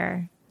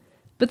liar.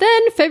 But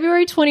then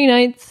February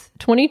 29th,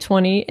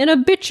 2020, an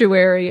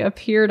obituary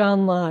appeared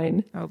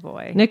online. Oh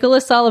boy.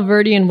 Nicholas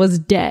Alahverdian was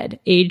dead,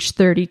 age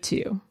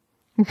 32.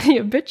 The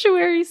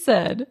obituary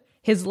said,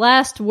 His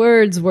last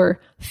words were,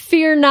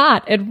 "Fear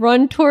not and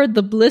run toward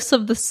the bliss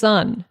of the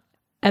sun."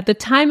 At the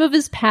time of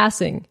his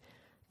passing,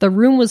 the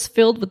room was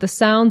filled with the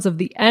sounds of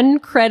the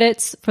end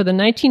credits for the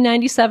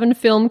 1997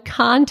 film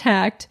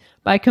Contact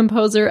by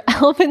composer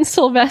Alvin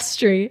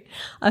Silvestri,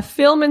 a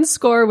film and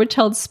score which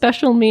held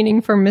special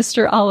meaning for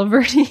Mr.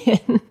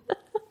 Alahverdian.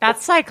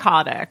 That's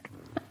psychotic.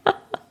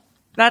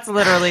 That's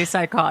literally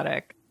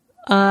psychotic.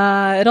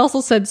 It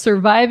also said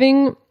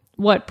surviving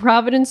what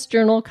Providence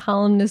Journal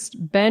columnist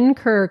Ben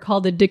Kerr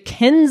called a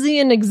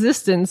Dickensian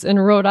existence in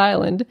Rhode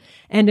Island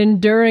and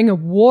enduring a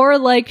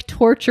warlike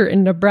torture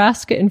in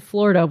Nebraska and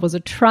Florida was a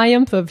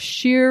triumph of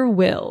sheer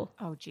will.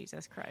 Oh,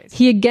 Jesus Christ.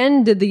 He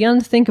again did the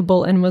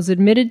unthinkable and was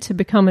admitted to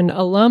become an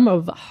alum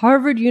of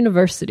Harvard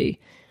University,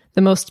 the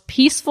most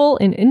peaceful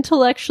and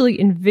intellectually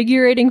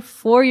invigorating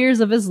 4 years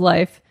of his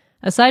life,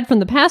 aside from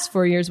the past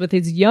 4 years with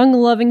his young,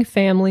 loving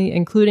family,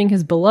 including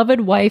his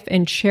beloved wife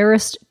and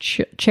cherished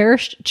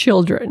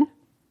children.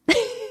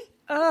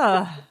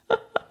 Ugh.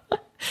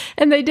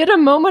 And they did a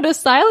moment of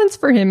silence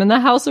for him in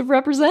the House of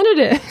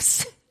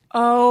Representatives.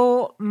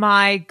 Oh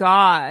my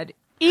God.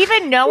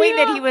 Even knowing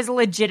that he was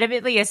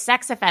legitimately a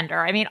sex offender.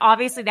 I mean,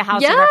 obviously the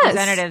House of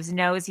Representatives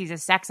knows he's a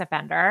sex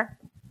offender.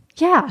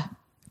 Yeah.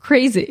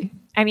 Crazy.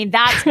 I mean,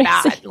 that's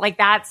bad. Like,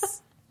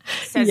 that's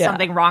says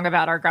something wrong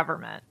about our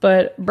government.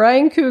 But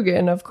Brian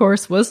Coogan, of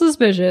course, was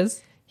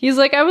suspicious. He's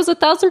like, I was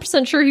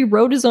 1,000% sure he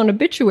wrote his own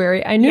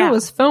obituary. I knew it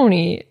was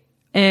phony.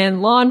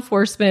 And law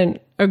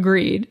enforcement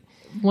agreed.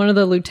 One of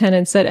the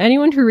lieutenants said,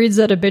 anyone who reads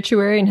that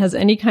obituary and has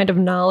any kind of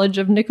knowledge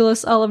of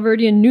Nicholas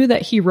Alahverdian knew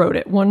that he wrote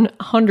it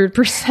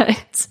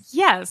 100%.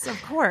 Yes,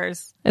 of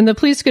course. And the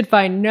police could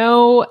find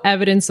no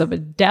evidence of a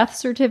death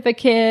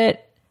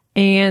certificate.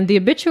 And the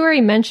obituary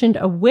mentioned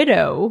a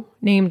widow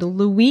named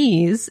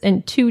Louise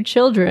and 2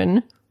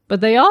 children,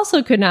 but they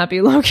also could not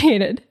be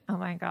located. Oh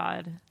my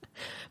God.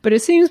 But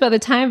it seems by the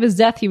time of his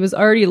death, he was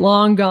already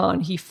long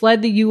gone. He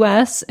fled the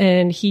U.S.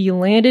 and he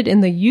landed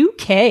in the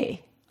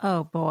U.K.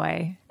 Oh,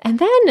 boy. And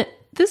then,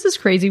 this is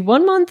crazy,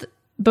 1 month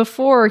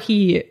before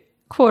he,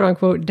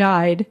 quote-unquote,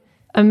 died,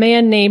 a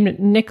man named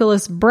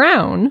Nicholas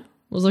Brown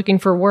was looking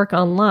for work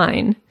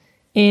online.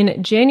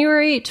 In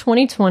January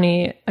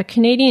 2020, a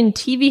Canadian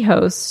TV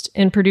host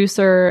and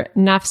producer,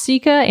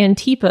 Nafsika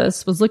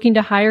Antipas, was looking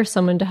to hire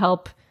someone to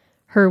help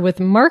her with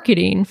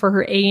marketing for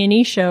her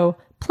A&E show,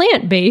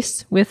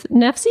 Plant-Based with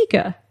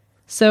Nafsika.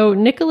 So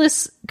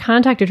Nicholas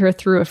contacted her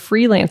through a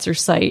freelancer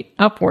site,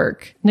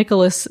 Upwork.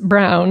 Nicholas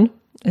Brown,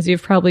 as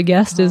you've probably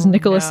guessed, is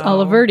Nicholas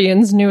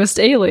Alahverdian's newest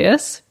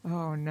alias.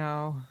 Oh,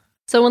 no.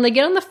 So when they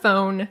get on the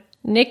phone,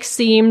 Nick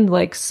seemed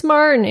like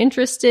smart and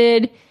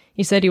interested.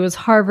 He said he was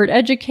Harvard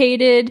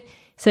educated.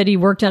 Said he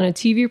worked on a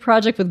TV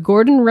project with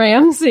Gordon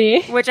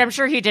Ramsay. Which I'm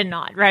sure he did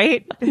not,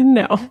 right?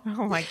 No.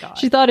 Oh, my God.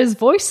 She thought his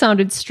voice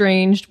sounded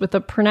strange with a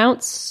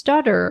pronounced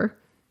stutter.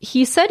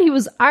 He said he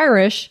was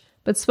Irish,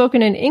 but spoke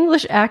in an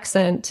English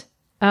accent.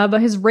 But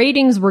his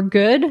ratings were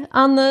good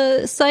on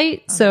the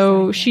site,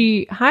 so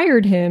she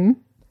hired him.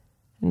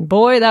 And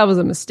boy, that was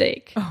a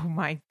mistake. Oh,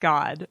 my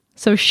God.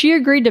 So she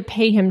agreed to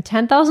pay him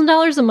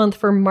 $10,000 a month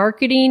for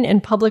marketing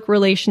and public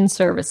relations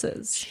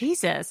services.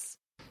 Jesus.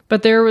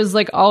 But there was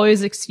like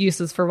always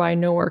excuses for why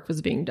no work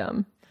was being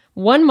done.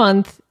 1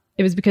 month,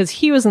 it was because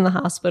he was in the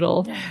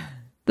hospital.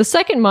 The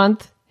second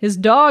month, his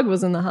dog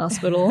was in the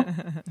hospital.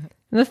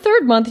 And the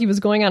third month, he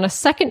was going on a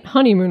second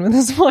honeymoon with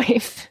his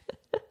wife.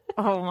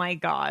 Oh, my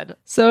God.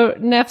 So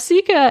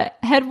Nafsika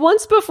had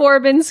once before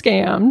been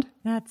scammed.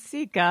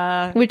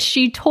 Nafsika. Which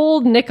she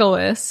told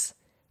Nicholas,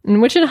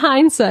 and which in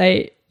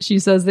hindsight, she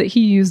says that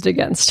he used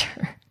against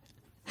her.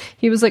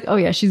 He was like, oh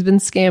yeah, she's been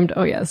scammed.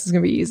 Oh yeah, this is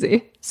going to be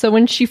easy. So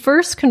when she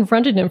first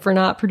confronted him for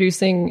not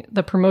producing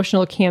the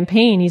promotional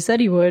campaign he said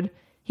he would,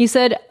 he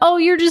said, oh,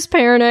 you're just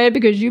paranoid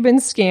because you've been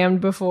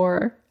scammed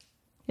before.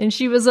 And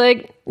she was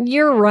like,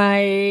 you're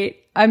right.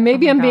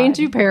 Maybe I'm being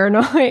too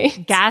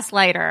paranoid.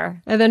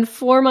 Gaslighter. And then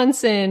 4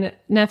 months in,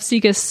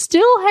 Nafsika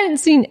still hadn't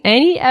seen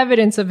any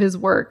evidence of his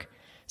work.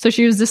 So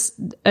she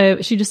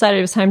decided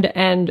it was time to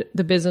end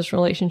the business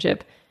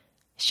relationship.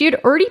 She had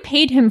already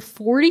paid him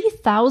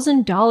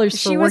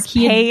 $40,000 for work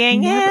he had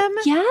paying him?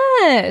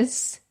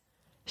 Yes.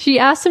 She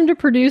asked him to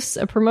produce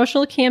a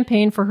promotional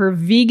campaign for her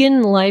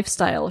vegan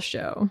lifestyle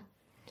show.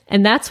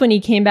 And that's when he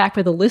came back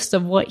with a list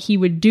of what he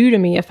would do to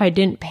me if I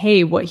didn't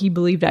pay what he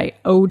believed I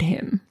owed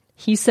him.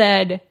 He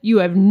said, you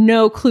have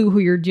no clue who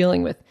you're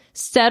dealing with.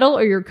 Settle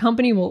or your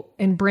company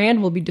and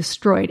brand will be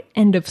destroyed.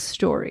 End of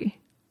story.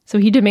 So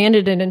he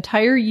demanded an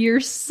entire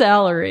year's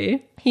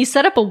salary. He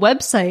set up a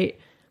website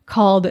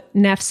called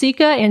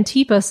Nafsika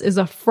Antipas is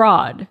a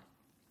Fraud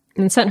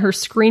and sent her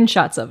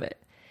screenshots of it.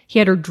 He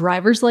had her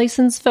driver's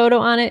license photo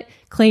on it,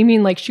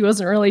 claiming like she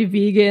wasn't really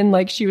vegan,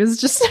 like she was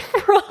just a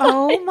fraud.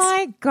 Oh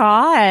my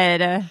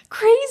God.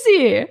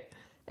 Crazy.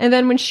 And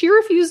then when she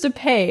refused to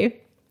pay,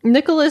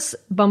 Nicholas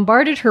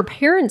bombarded her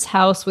parents'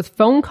 house with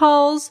phone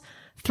calls,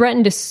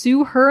 threatened to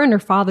sue her and her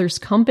father's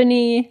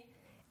company,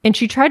 and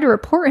she tried to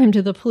report him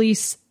to the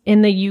police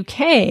in the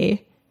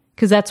UK,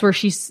 because that's where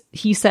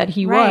he said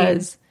he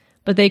was,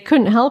 but they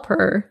couldn't help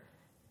her.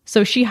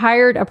 So she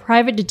hired a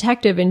private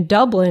detective in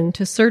Dublin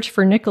to search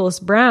for Nicholas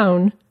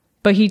Brown,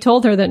 but he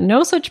told her that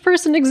no such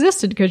person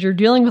existed because you're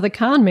dealing with a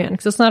con man,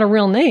 because it's not a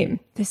real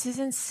name. This is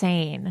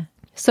insane.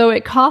 So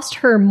it cost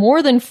her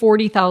more than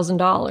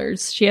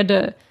 $40,000. She had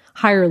to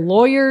hire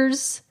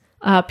lawyers,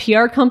 a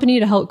PR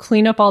company to help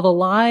clean up all the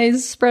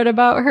lies spread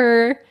about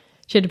her.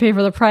 She had to pay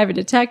for the private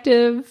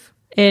detective.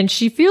 And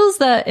she feels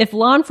that if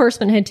law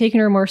enforcement had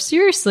taken her more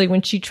seriously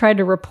when she tried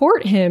to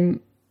report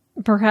him,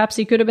 perhaps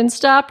he could have been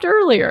stopped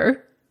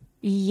earlier.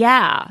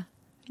 Yeah.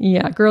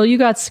 Yeah, girl, you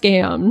got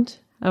scammed.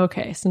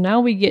 Okay, so now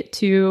we get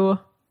to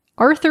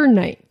Arthur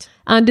Knight.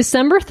 On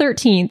December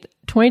 13th,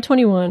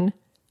 2021,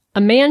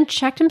 a man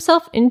checked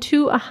himself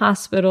into a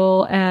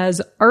hospital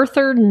as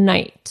Arthur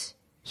Knight.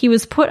 He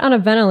was put on a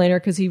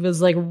ventilator because he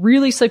was like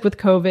really sick with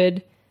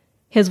COVID.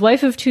 His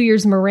wife of 2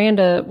 years,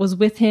 Miranda, was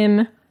with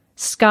him.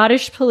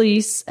 Scottish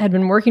police had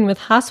been working with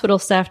hospital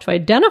staff to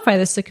identify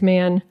the sick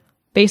man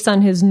based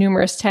on his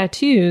numerous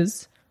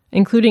tattoos,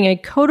 including a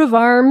coat of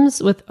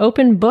arms with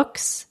open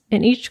books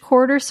in each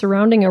quarter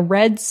surrounding a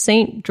red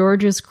St.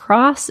 George's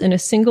cross and a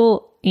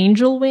single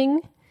angel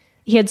wing.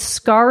 He had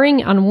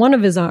scarring on one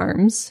of his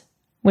arms,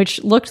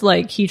 which looked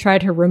like he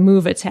tried to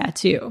remove a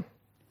tattoo.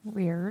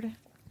 Weird.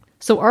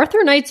 So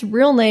Arthur Knight's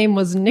real name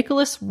was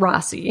Nicholas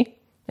Rossi,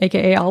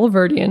 aka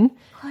Alahverdian.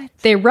 What?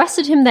 They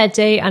arrested him that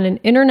day on an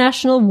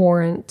international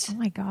warrant. Oh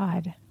my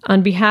God.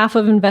 On behalf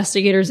of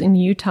investigators in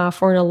Utah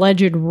for an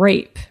alleged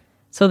rape.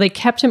 So they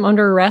kept him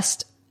under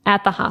arrest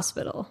at the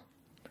hospital.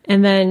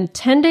 And then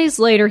 10 days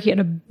later, he had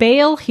a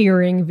bail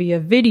hearing via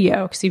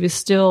video because he was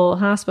still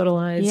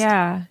hospitalized.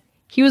 Yeah.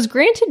 He was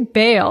granted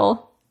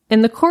bail,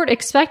 and the court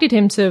expected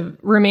him to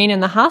remain in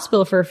the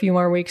hospital for a few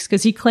more weeks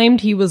because he claimed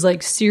he was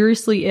like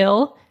seriously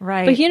ill.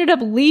 Right. But he ended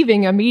up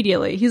leaving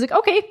immediately. He's like,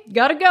 okay,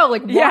 gotta go.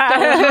 Like, walked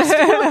out of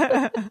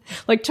the hospital.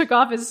 Like, took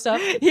off his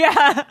stuff.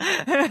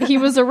 Yeah. He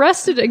was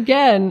arrested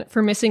again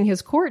for missing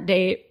his court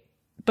date.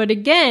 But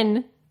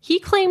again, he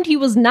claimed he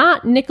was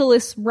not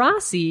Nicholas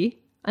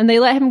Rossi, and they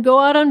let him go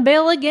out on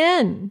bail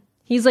again.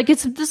 He's like,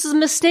 this is a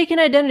mistaken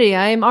identity.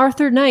 I am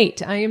Arthur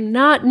Knight. I am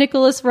not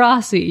Nicholas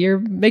Rossi. You're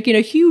making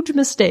a huge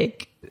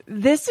mistake.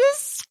 This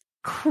is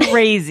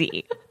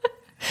crazy.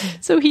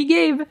 So he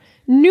gave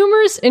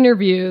numerous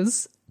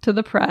interviews to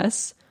the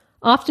press,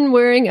 often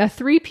wearing a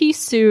three-piece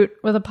suit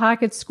with a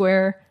pocket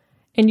square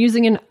and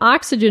using an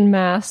oxygen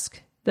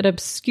mask that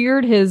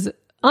obscured his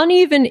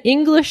uneven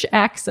English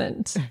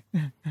accent.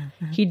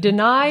 He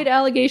denied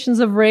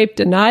allegations of rape,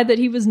 denied that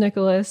he was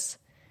Nicholas.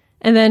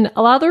 And then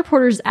a lot of the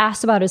reporters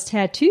asked about his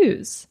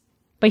tattoos,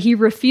 but he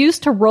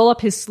refused to roll up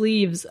his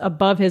sleeves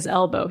above his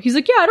elbow. He's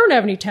like, yeah, I don't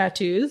have any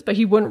tattoos, but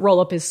he wouldn't roll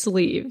up his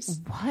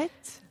sleeves. What?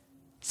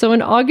 So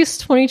in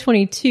August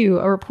 2022,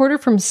 a reporter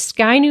from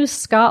Sky News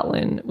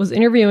Scotland was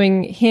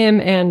interviewing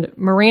him and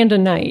Miranda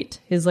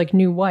Knight, his like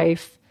new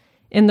wife,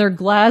 in their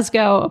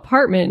Glasgow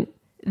apartment.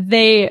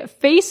 The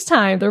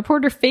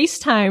reporter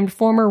FaceTimed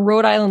former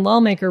Rhode Island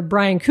lawmaker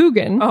Brian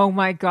Coogan. Oh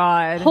my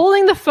God.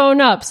 Holding the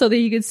phone up so that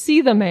you could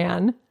see the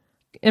man.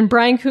 And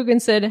Brian Coogan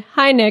said,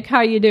 "Hi, Nick,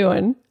 how you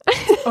doing?"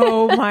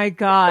 Oh my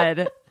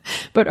God.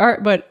 But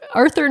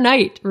Arthur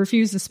Knight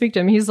refused to speak to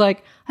him. He's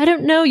like, "I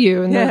don't know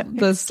you." And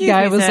this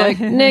guy was like,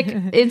 "Nick,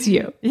 it's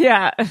you."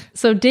 Yeah.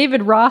 So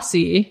David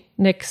Rossi,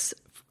 Nick's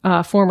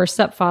former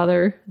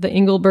stepfather, the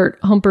Engelbert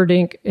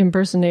Humperdinck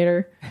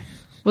impersonator,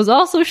 was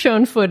also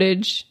shown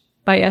footage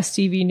by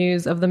STV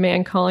News of the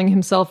man calling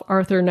himself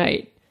Arthur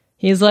Knight.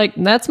 He's like,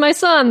 "That's my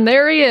son.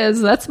 There he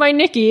is. That's my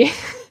Nicky."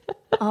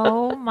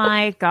 Oh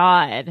my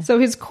God. So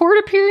his court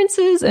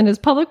appearances and his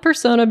public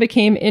persona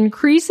became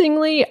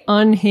increasingly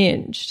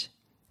unhinged.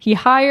 He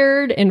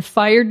hired and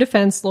fired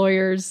defense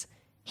lawyers.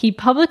 He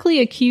publicly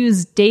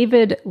accused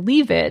David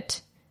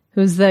Leavitt,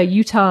 who's the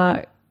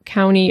Utah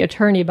County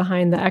attorney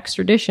behind the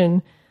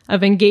extradition,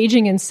 of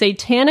engaging in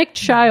satanic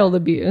child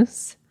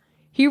abuse.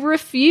 He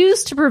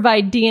refused to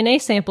provide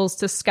DNA samples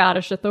to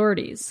Scottish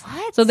authorities.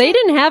 What? So they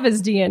didn't have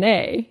his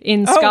DNA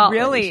in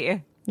Scotland. Oh,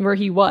 really? Where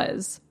he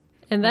was.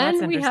 And then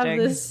That's we have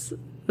interesting.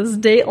 this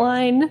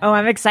Dateline. Oh,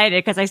 I'm excited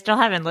because I still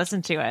haven't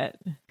listened to it.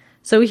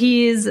 So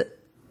he's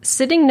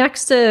sitting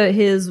next to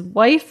his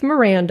wife,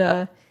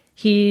 Miranda.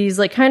 He's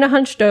like kind of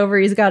hunched over.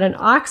 He's got an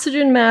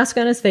oxygen mask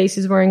on his face.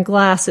 He's wearing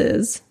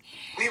glasses.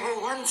 We were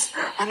once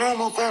a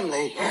normal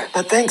family,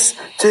 but thanks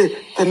to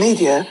the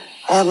media,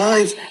 our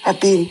lives have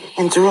been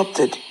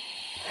interrupted.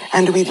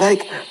 And we'd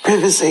like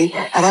privacy,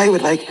 and I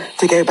would like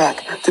to go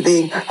back to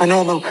being a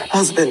normal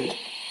husband.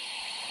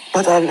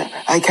 But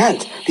I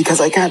can't,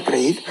 because I can't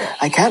breathe.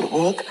 I can't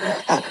walk.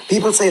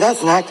 People say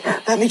that's an act.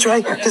 Let me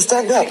try to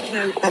stand up.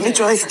 Let me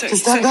try to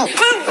stand up.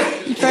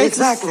 He tries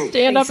to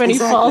stand up and he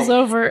falls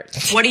over.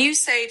 What do you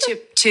say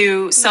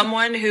to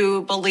someone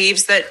who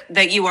believes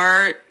that you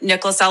are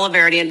Nicholas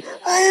Alahverdian?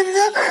 I am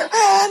not,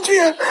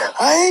 Andrea.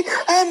 I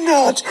am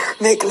not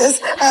Nicholas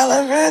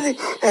Alahverdian,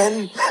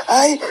 and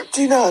I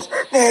do not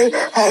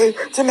know how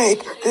to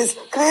make this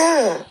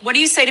clearer. What do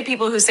you say to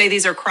people who say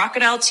these are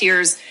crocodile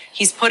tears?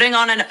 He's putting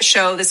on a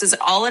show. This is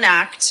all an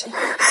act.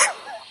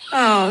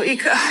 Oh,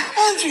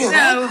 Andrea,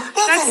 no,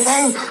 that's a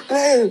low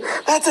blow.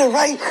 That's a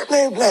right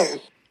low blow.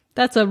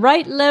 That's a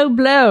right low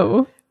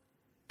blow.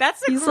 That's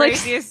the He's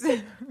craziest.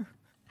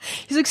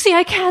 He's like, see,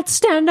 I can't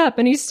stand up.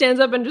 And he stands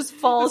up and just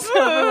falls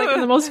over like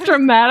in the most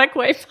dramatic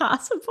way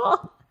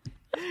possible.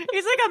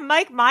 He's like a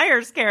Mike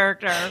Myers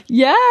character.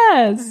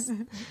 Yes.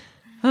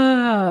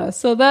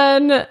 So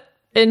then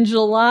in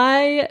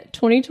July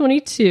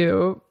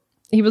 2022,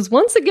 he was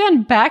once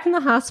again back in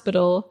the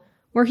hospital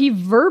where he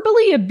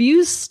verbally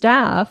abused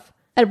staff,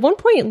 at one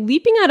point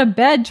leaping out of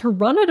bed to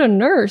run at a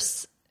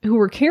nurse who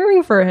were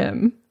caring for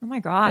him. Oh my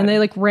God. And they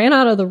like ran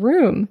out of the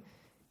room.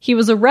 He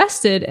was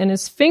arrested and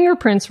his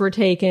fingerprints were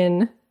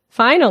taken,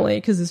 finally,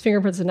 because his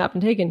fingerprints had not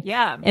been taken.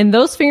 Yeah. And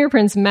those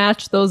fingerprints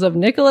matched those of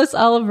Nicholas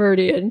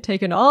Alahverdian,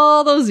 taken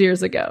all those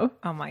years ago.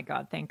 Oh my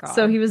God, thank God.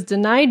 So he was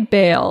denied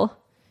bail,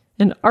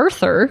 and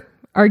Arthur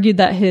argued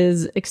that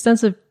his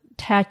extensive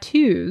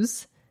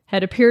tattoos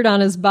had appeared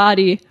on his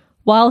body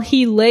while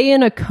he lay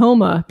in a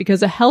coma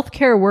because a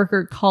healthcare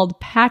worker called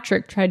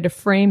Patrick tried to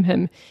frame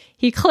him.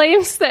 He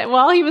claims that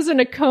while he was in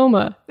a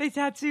coma, they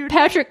tattooed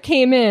Patrick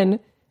came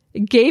in,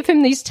 gave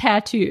him these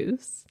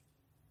tattoos.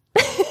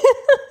 How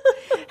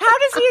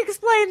does he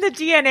explain the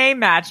DNA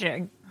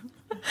matching?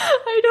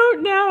 I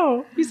don't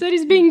know. He said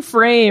he's being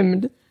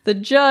framed. The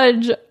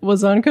judge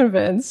was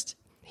unconvinced.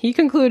 He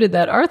concluded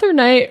that Arthur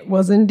Knight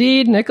was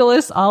indeed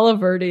Nicholas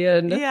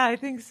Alahverdian. Yeah, I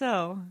think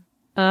so.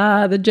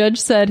 The judge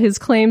said his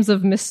claims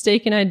of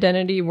mistaken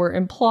identity were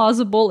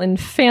implausible and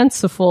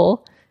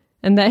fanciful,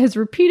 and that his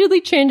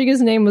repeatedly changing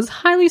his name was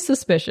highly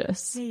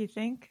suspicious. Yeah, you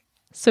think?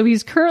 So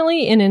he's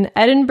currently in an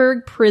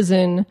Edinburgh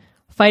prison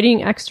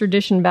fighting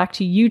extradition back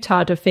to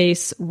Utah to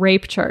face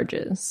rape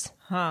charges.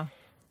 Huh.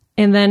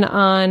 And then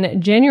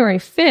on January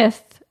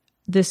 5th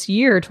this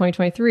year,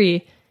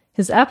 2023,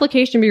 his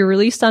application to be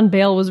released on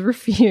bail was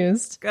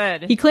refused.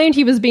 Good. He claimed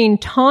he was being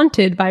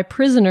taunted by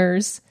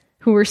prisoners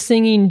who were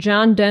singing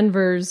John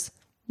Denver's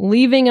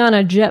 "Leaving on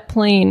a Jet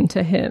Plane"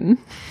 to him.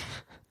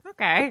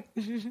 Okay.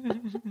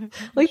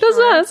 Like,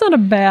 that's not a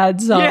bad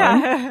song.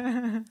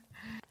 Yeah.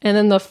 And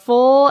then the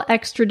full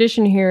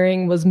extradition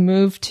hearing was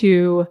moved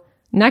to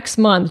next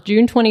month,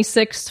 June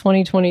 26,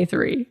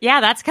 2023.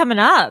 Yeah, that's coming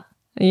up.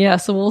 Yeah,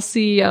 so we'll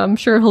see. I'm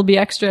sure he'll be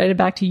extradited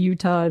back to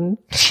Utah. And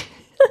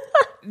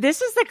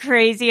This is the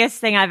craziest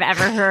thing I've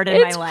ever heard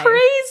in my life.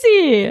 It's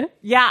crazy.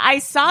 Yeah, I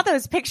saw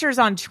those pictures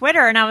on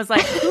Twitter and I was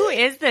like, who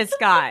is this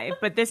guy?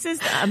 But this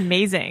is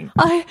amazing.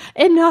 I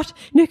am not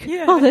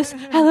Nicholas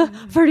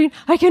Alahverdian.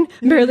 I can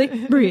barely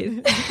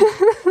breathe.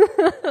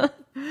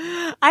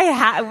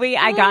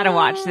 I gotta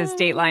watch this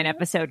Dateline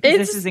episode because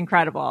this is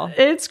incredible.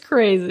 It's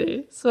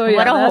crazy. So yeah,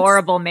 what a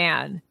horrible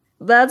man.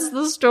 That's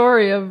the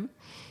story of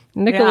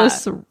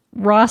Nicholas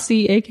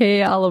Rossi, aka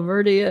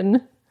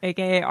Alahverdian,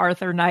 aka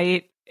Arthur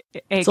Knight,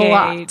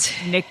 aka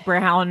Nick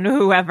Brown,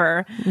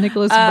 whoever.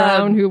 Nicholas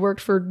Brown, who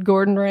worked for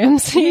Gordon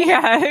Ramsay.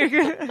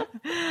 Yeah.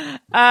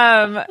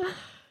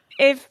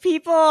 If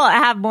people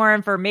have more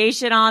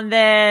information on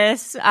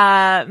this,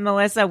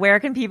 Melissa, where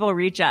can people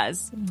reach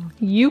us?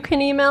 You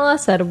can email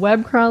us at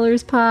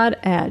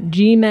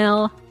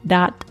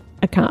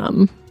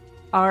webcrawlerspod@gmail.com.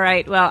 All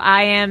right. Well,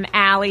 I am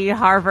Allie,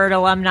 Harvard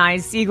alumni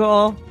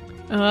Siegel.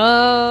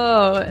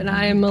 Oh, and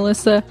I am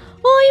Melissa.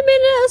 I'm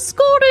in a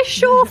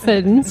Scottish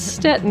orphan,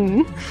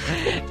 Stetton.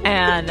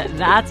 And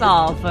that's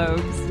all,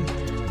 folks.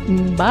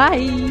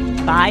 Bye.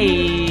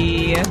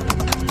 Bye.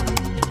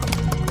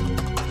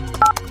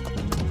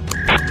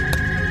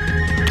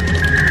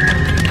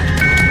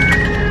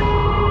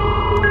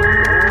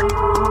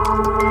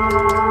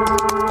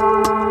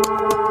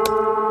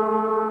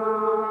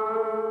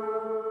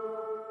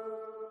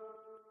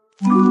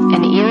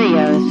 An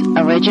Erios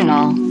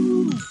original.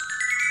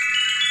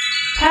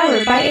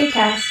 Powered by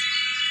Acast.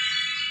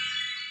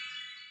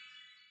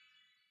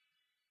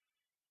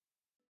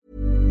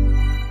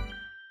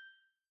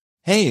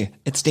 Hey,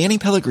 it's Danny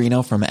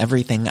Pellegrino from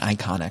Everything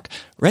Iconic.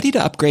 Ready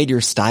to upgrade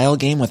your style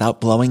game without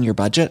blowing your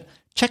budget?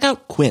 Check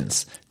out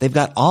Quince. They've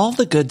got all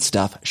the good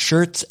stuff,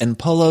 shirts and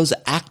polos,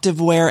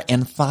 activewear,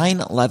 and fine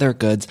leather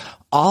goods,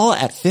 all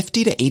at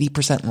 50 to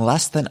 80%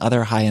 less than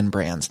other high-end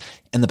brands.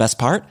 And the best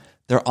part?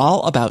 They're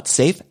all about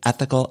safe,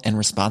 ethical, and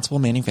responsible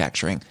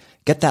manufacturing.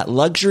 Get that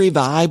luxury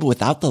vibe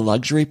without the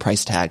luxury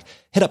price tag.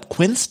 Hit up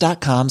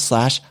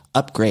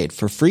quince.com/upgrade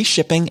for free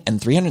shipping and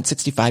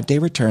 365-day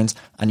returns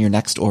on your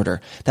next order.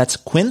 That's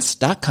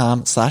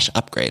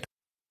quince.com/upgrade.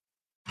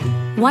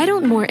 Why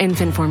don't more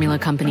infant formula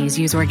companies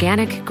use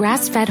organic,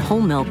 grass-fed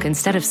whole milk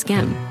instead of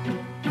skim?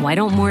 Why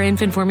don't more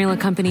infant formula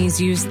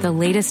companies use the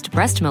latest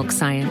breast milk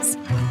science?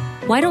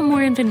 Why don't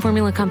more infant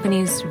formula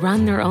companies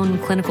run their own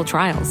clinical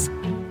trials?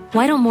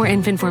 Why don't more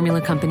infant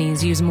formula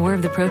companies use more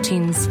of the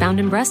proteins found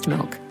in breast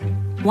milk?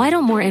 Why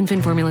don't more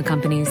infant formula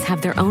companies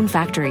have their own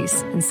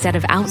factories instead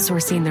of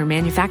outsourcing their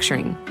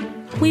manufacturing?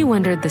 We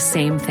wondered the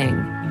same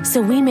thing.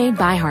 So we made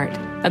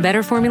ByHeart, a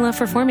better formula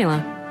for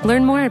formula.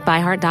 Learn more at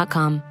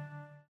byheart.com.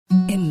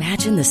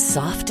 Imagine the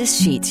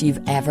softest sheets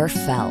you've ever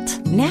felt.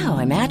 Now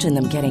imagine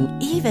them getting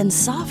even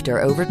softer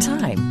over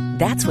time.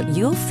 That's what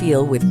you'll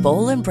feel with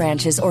Boll &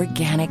 Branch's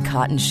organic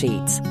cotton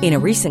sheets. In a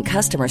recent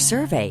customer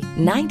survey,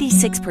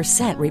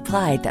 96%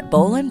 replied that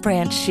Boll &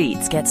 Branch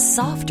sheets get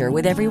softer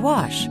with every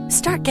wash.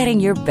 Start getting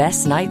your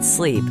best night's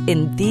sleep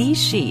in these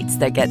sheets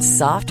that get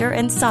softer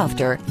and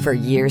softer for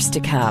years to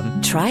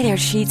come. Try their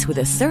sheets with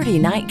a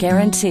 30-night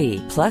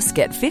guarantee. Plus,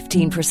 get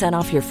 15%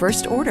 off your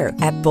first order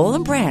at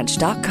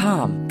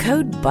bollandbranch.com.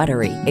 Code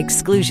BUTTERY.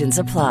 Exclusions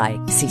apply.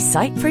 See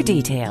site for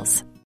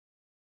details.